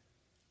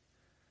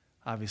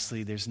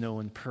 Obviously, there's no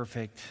one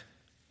perfect.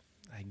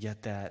 I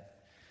get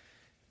that.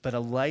 But a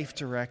life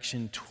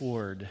direction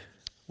toward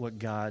what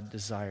God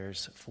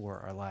desires for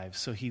our lives.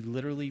 So he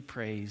literally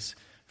prays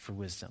for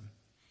wisdom.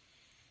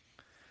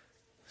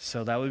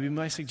 So that would be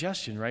my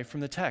suggestion right from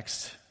the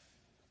text.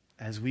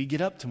 As we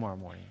get up tomorrow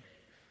morning,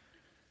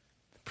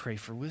 pray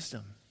for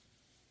wisdom.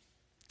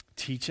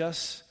 Teach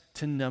us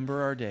to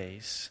number our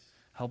days.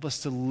 Help us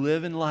to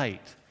live in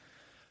light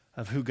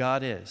of who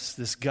God is.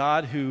 This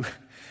God who,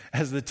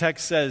 as the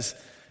text says,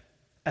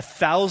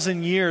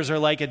 1,000 years are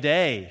like a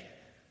day.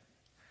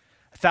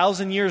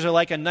 1,000 years are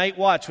like a night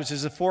watch, which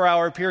is a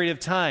 4-hour period of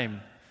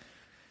time.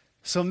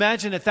 So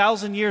imagine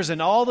 1,000 years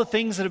and all the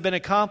things that have been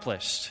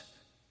accomplished.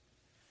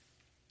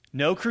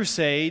 No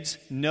crusades,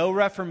 no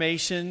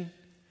Reformation,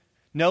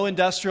 No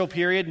industrial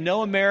period,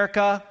 no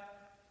America.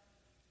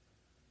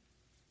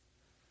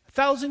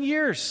 1,000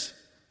 years.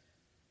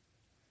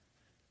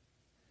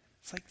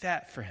 It's like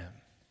that for him.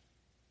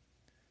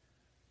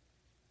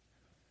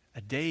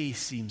 A day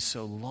seems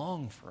so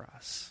long for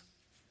us.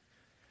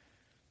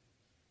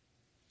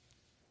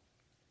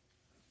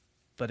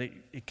 But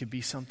it could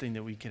be something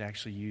that we could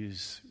actually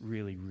use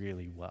really,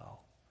 really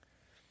well.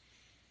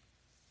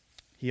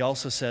 He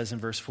also says in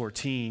verse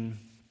 14,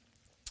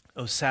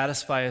 "Oh,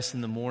 satisfy us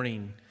in the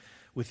morning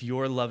with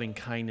your loving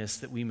kindness,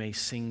 that we may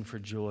sing for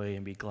joy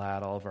and be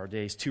glad all of our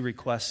days." Two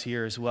requests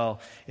here as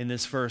well in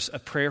this verse: a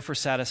prayer for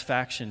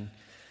satisfaction.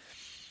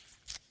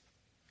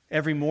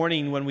 Every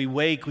morning when we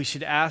wake, we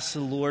should ask the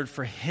Lord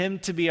for Him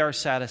to be our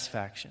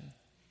satisfaction.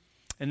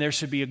 And there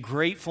should be a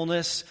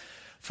gratefulness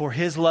for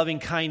His loving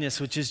kindness,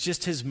 which is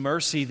just His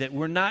mercy, that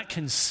we're not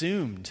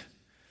consumed.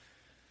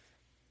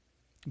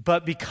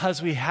 But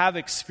because we have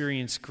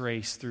experienced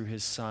grace through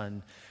His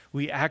Son,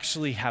 we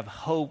actually have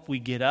hope. We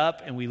get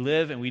up and we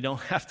live, and we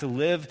don't have to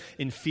live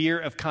in fear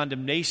of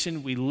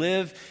condemnation. We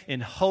live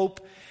in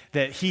hope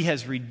that He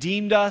has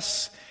redeemed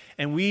us,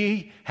 and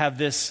we have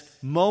this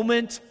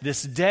moment,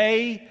 this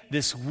day,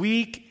 this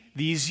week,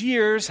 these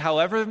years,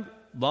 however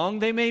long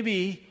they may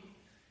be,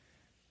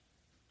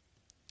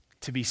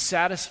 to be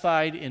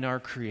satisfied in our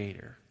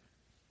Creator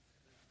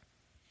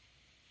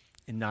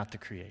and not the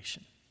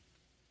creation.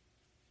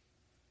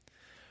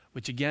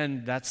 Which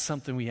again, that's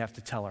something we have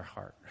to tell our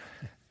heart.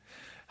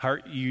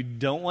 Heart, you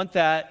don't want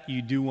that,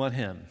 you do want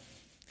Him.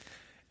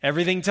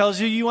 Everything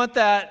tells you you want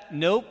that.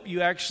 Nope,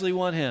 you actually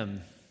want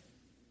Him.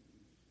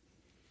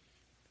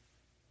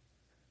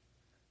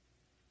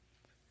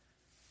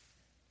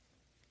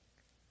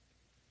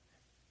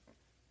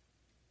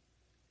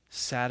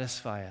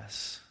 Satisfy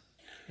us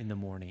in the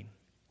morning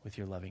with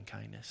your loving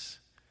kindness,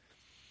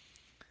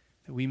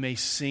 that we may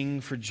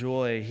sing for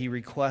joy. He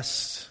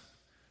requests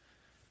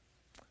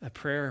a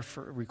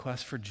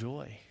request for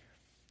joy.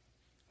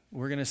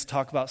 We're going to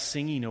talk about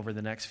singing over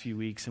the next few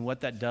weeks and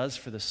what that does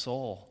for the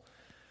soul,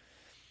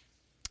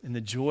 and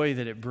the joy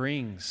that it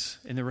brings,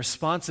 and the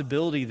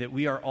responsibility that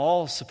we are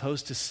all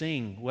supposed to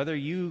sing. Whether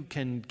you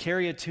can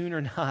carry a tune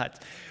or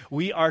not,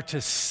 we are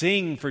to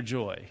sing for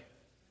joy.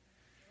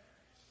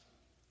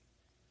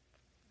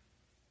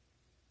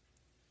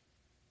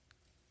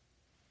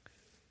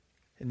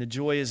 And the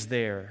joy is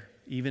there,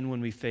 even when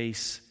we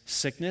face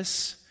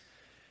sickness,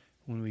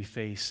 when we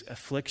face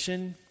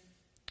affliction,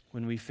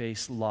 when we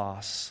face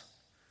loss.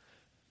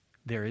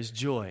 There is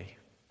joy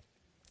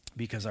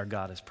because our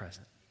God is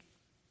present.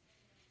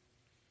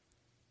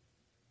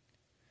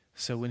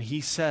 So when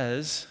He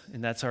says,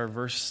 and that's our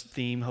verse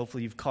theme,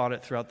 hopefully you've caught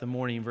it throughout the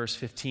morning, verse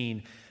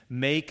 15,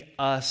 "Make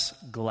us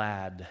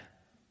glad."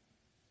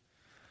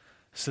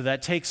 So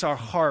that takes our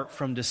heart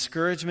from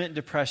discouragement and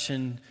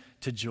depression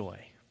to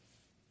joy.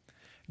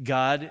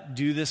 God,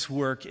 do this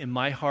work in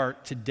my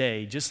heart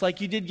today, just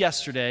like you did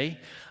yesterday.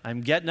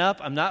 I'm getting up.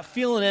 I'm not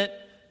feeling it.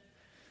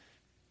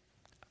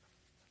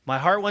 My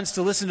heart wants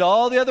to listen to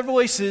all the other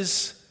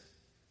voices,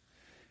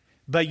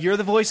 but you're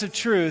the voice of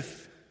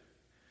truth.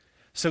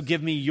 So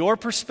give me your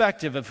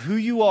perspective of who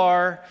you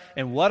are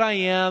and what I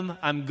am.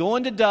 I'm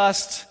going to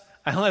dust.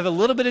 I only have a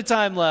little bit of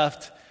time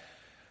left.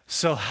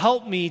 So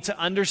help me to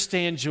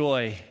understand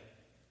joy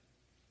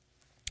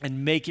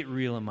and make it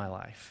real in my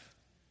life.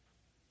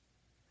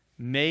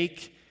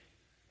 Make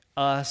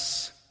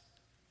us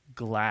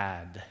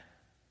glad.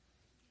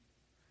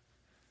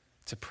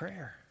 It's a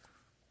prayer.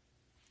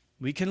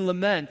 We can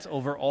lament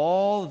over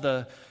all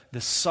the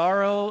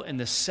sorrow and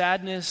the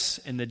sadness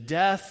and the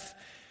death,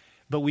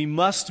 but we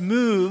must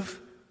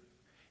move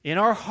in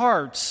our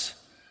hearts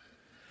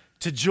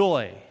to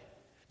joy.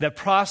 That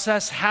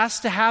process has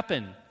to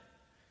happen.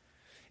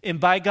 And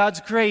by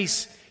God's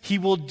grace, He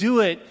will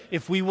do it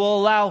if we will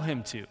allow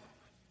Him to.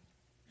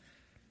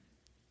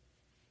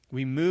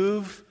 We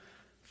move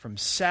from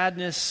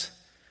sadness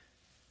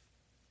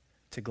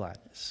to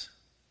gladness.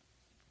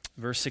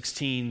 Verse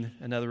 16,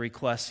 another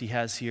request he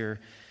has here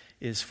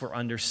is for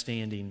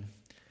understanding.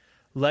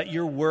 "Let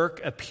your work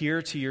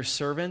appear to your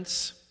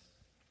servants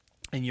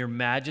and your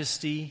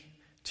majesty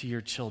to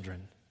your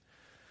children."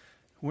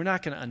 We're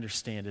not going to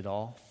understand it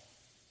all.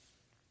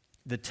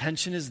 The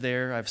tension is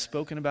there. I've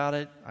spoken about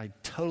it. I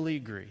totally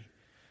agree.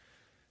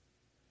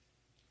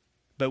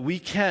 But we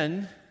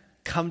can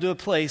come to a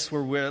place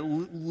where we're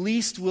at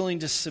least willing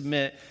to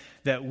submit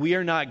that we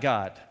are not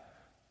God.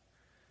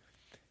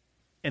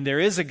 And there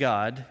is a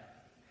God,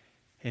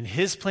 and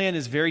His plan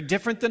is very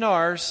different than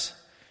ours,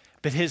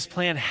 but His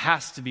plan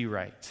has to be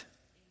right.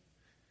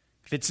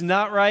 If it's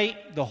not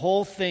right, the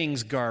whole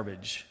thing's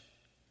garbage.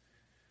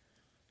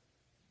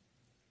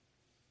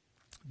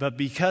 But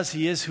because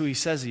He is who He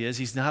says He is,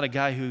 He's not a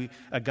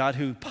God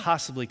who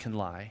possibly can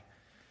lie,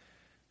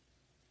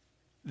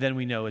 then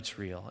we know it's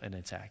real and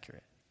it's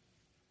accurate.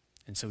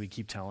 And so we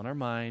keep telling our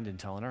mind and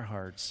telling our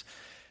hearts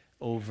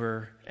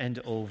over and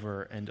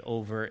over and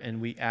over,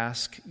 and we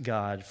ask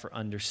God for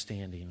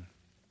understanding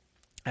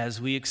as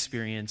we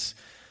experience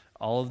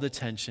all of the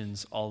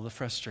tensions, all of the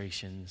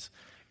frustrations.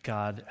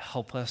 God,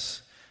 help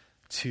us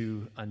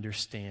to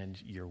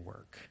understand your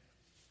work.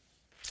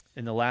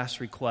 And the last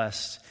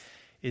request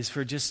is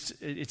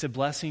it's a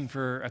blessing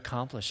for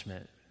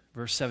accomplishment.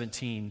 Verse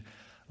 17,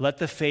 let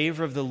the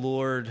favor of the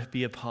Lord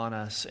be upon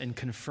us and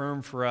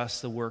confirm for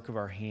us the work of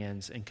our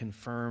hands and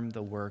confirm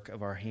the work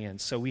of our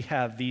hands. So we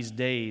have these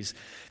days,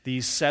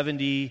 these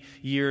 70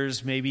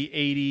 years, maybe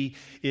 80,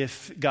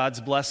 if God's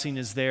blessing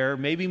is there,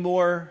 maybe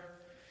more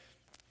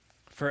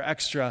for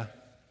extra.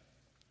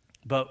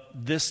 But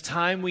this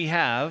time we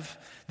have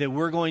that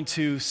we're going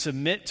to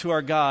submit to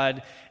our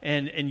God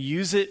and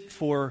use it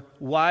for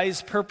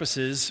wise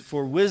purposes,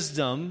 for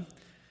wisdom,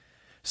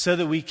 so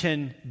that we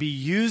can be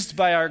used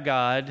by our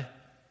God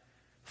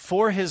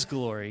for his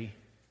glory.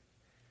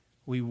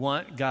 We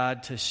want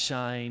God to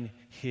shine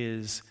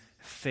his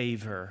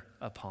favor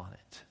upon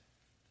it.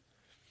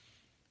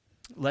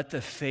 Let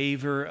the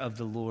favor of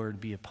the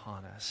Lord be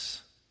upon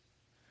us.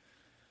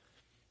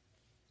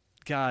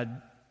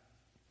 God,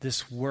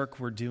 this work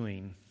we're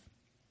doing,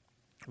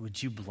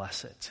 would you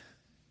bless it?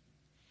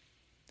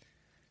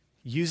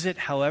 Use it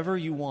however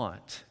you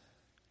want,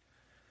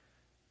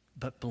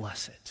 but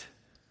bless it.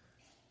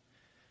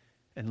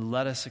 And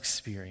let us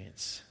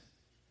experience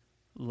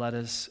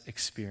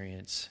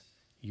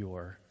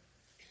your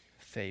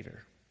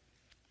favor.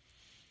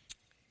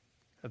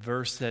 A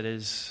verse that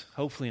is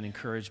hopefully an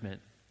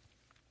encouragement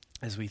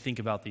as we think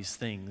about these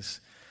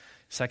things.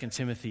 2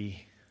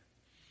 Timothy,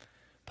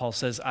 Paul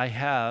says, I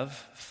have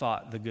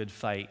fought the good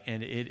fight,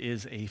 and it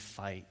is a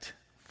fight.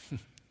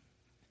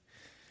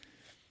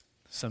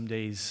 Some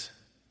days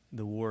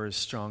the war is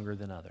stronger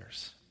than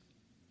others.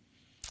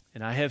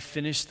 And I have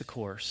finished the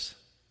course.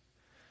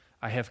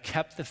 I have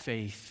kept the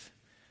faith.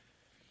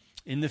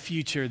 In the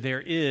future,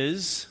 there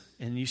is,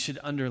 and you should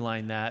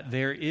underline that,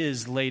 there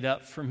is laid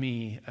up for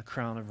me a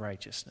crown of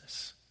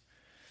righteousness.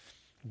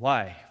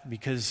 Why?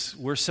 Because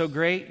we're so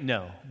great?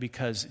 No,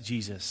 because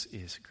Jesus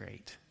is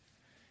great.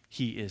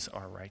 He is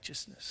our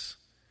righteousness.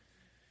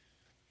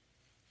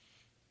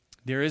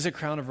 There is a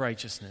crown of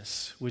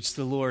righteousness, which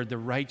the Lord, the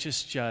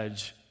righteous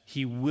judge,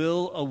 he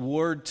will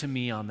award to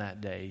me on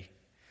that day.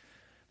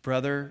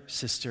 Brother,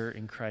 sister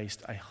in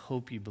Christ, I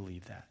hope you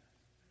believe that.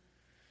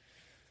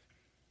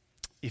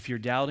 If you're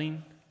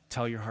doubting,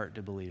 tell your heart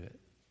to believe it.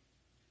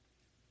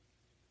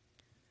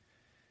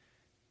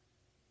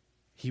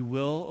 He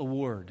will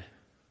award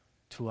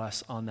to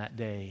us on that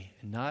day,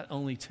 and not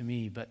only to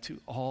me, but to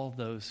all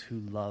those who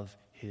love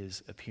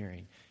his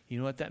appearing. You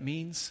know what that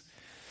means?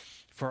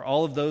 For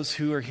all of those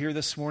who are here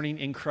this morning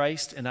in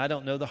Christ, and I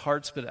don't know the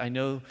hearts, but I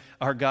know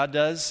our God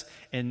does,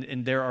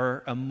 and there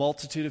are a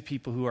multitude of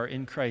people who are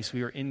in Christ.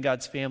 We are in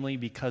God's family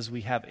because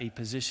we have a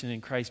position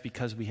in Christ,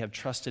 because we have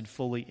trusted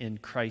fully in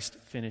Christ's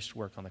finished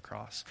work on the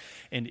cross.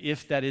 And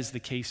if that is the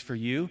case for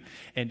you,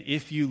 and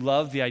if you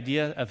love the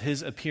idea of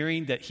his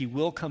appearing, that he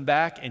will come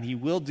back and he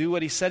will do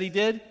what he said he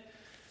did,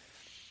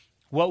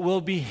 what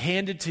will be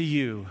handed to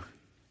you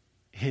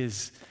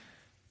is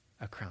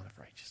a crown of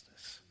righteousness.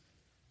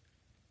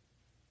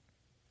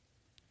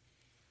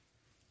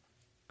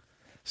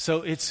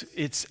 So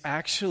it's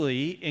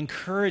actually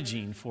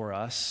encouraging for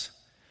us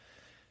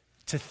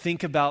to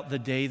think about the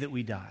day that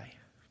we die,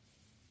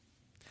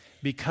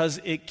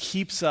 because it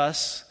keeps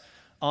us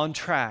on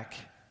track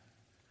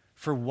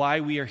for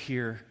why we are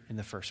here in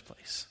the first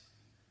place.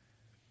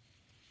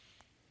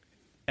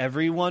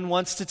 Everyone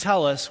wants to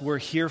tell us we're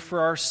here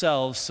for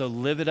ourselves, so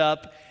live it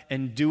up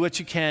and do what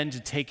you can to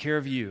take care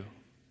of you.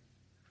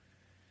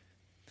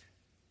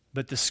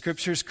 But the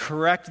scriptures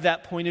correct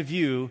that point of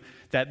view,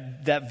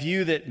 that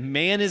view that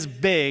man is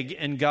big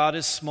and God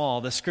is small.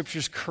 The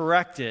scriptures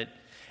correct it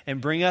and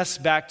bring us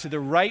back to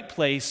the right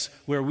place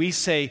where we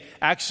say,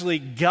 actually,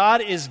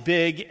 God is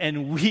big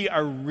and we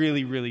are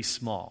really, really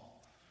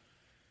small.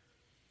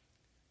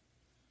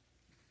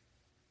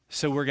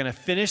 So we're going to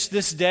finish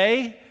this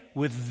day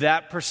with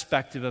that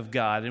perspective of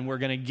God. And we're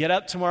going to get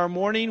up tomorrow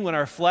morning when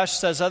our flesh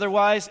says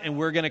otherwise, and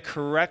we're going to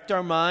correct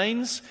our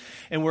minds,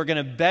 and we're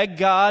going to beg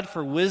God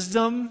for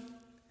wisdom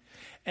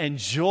and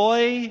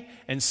joy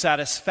and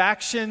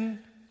satisfaction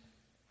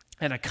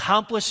and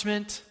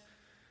accomplishment,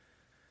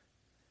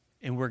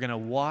 and we're going to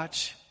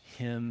watch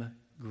him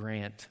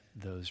grant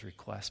those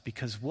requests.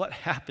 Because what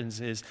happens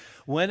is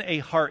when a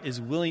heart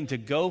is willing to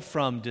go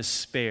from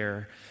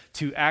despair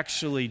to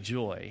actually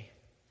joy,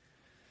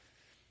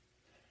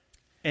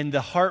 and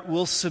the heart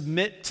will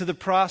submit to the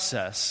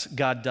process,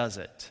 God does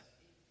it.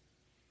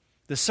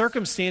 The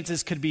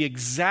circumstances could be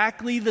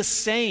exactly the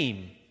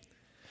same.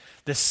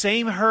 The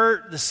same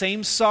hurt, the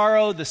same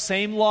sorrow, the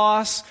same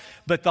loss,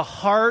 but the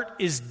heart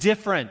is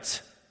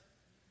different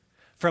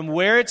from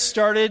where it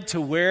started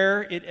to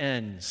where it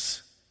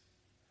ends.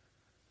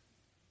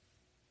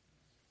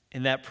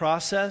 In that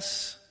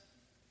process,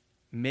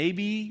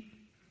 maybe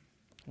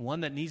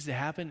one that needs to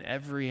happen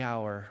every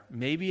hour,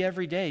 maybe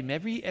every day,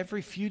 maybe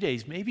every few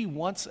days, maybe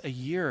once a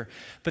year.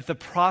 But the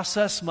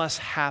process must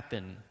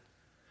happen.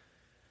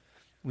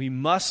 We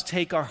must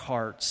take our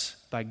hearts,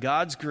 by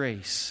God's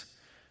grace,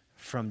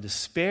 from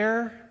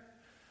despair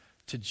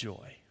to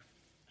joy.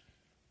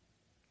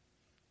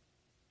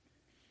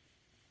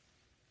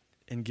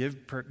 and give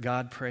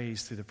God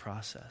praise through the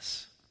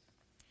process.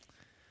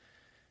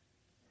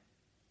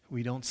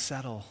 We don't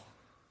settle.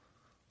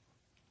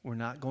 We're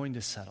not going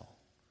to settle.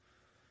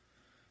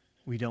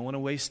 We don't want to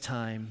waste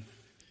time.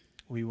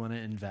 We want to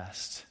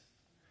invest.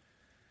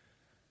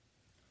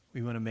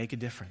 We want to make a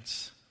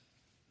difference,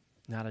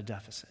 not a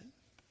deficit.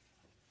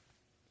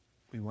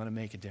 We want to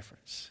make a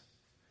difference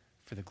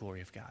for the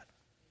glory of God.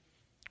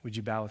 Would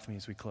you bow with me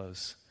as we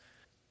close?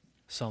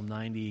 Psalm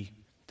 90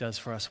 does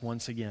for us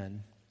once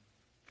again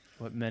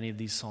what many of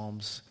these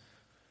psalms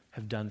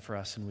have done for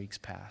us in weeks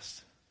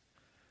past.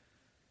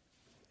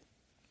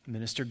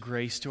 Minister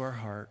grace to our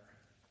heart,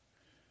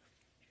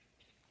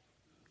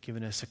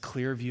 giving us a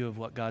clear view of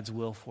what God's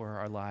will for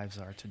our lives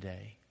are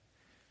today.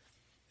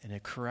 And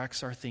it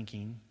corrects our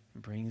thinking,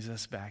 brings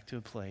us back to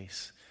a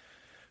place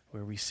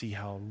where we see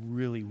how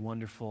really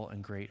wonderful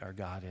and great our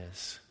God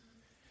is,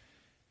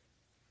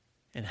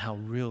 and how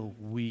real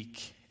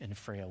weak and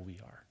frail we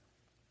are.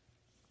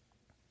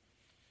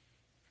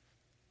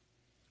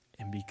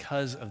 And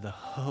because of the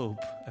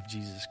hope of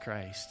Jesus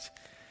Christ,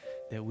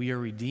 that we are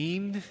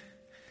redeemed,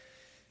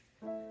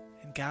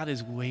 and God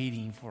is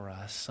waiting for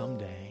us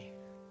someday,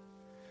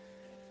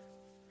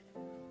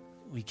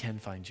 we can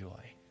find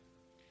joy.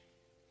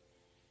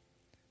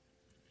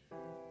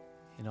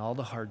 In all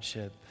the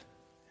hardship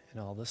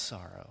and all the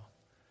sorrow,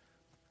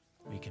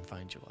 we can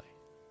find joy.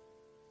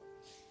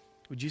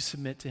 Would you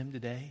submit to him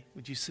today?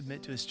 Would you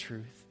submit to his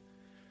truth?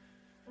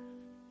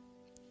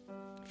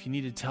 If you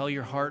need to tell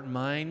your heart and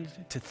mind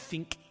to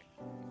think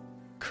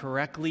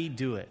correctly,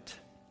 do it.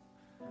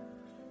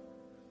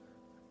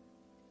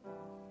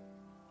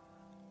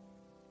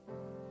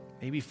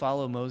 Maybe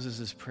follow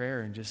Moses' prayer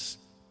and just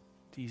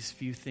these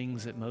few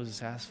things that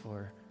Moses asked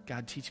for.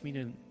 God, teach me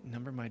to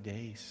number my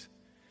days.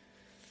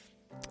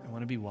 I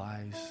want to be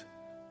wise.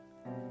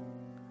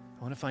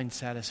 I want to find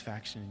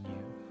satisfaction in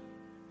you.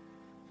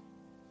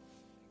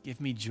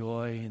 Give me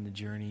joy in the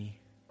journey.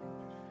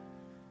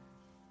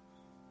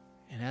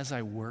 And as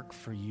I work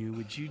for you,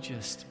 would you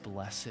just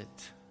bless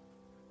it?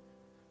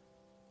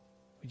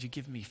 Would you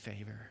give me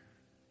favor?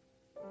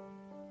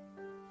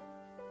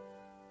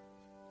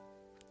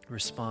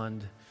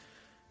 Respond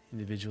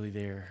individually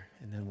there,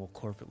 and then we'll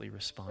corporately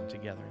respond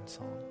together in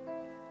song.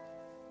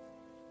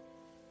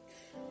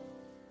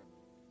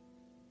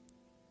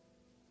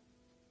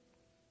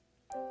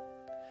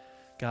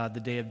 God, the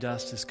day of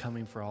dust is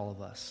coming for all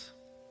of us.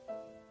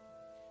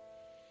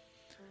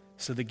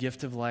 So the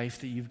gift of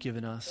life that you've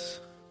given us,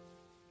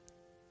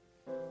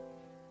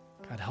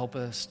 God, help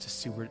us to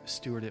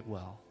steward it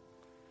well.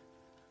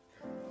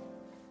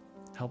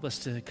 Help us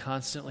to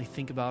constantly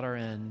think about our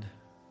end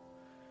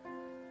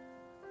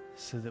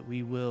so that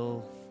we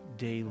will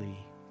daily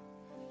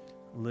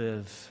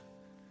live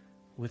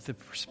with the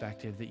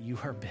perspective that you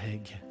are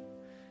big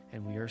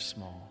and we are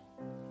small.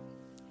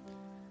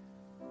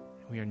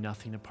 We are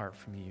nothing apart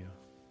from you.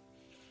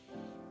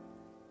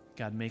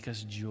 God, make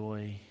us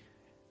joyful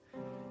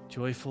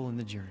in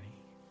the journey.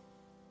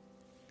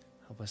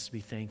 Help us to be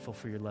thankful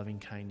for your loving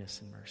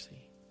kindness and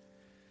mercy.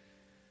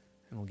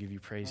 And we'll give you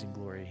praise and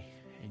glory.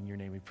 In your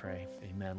name we pray. Amen.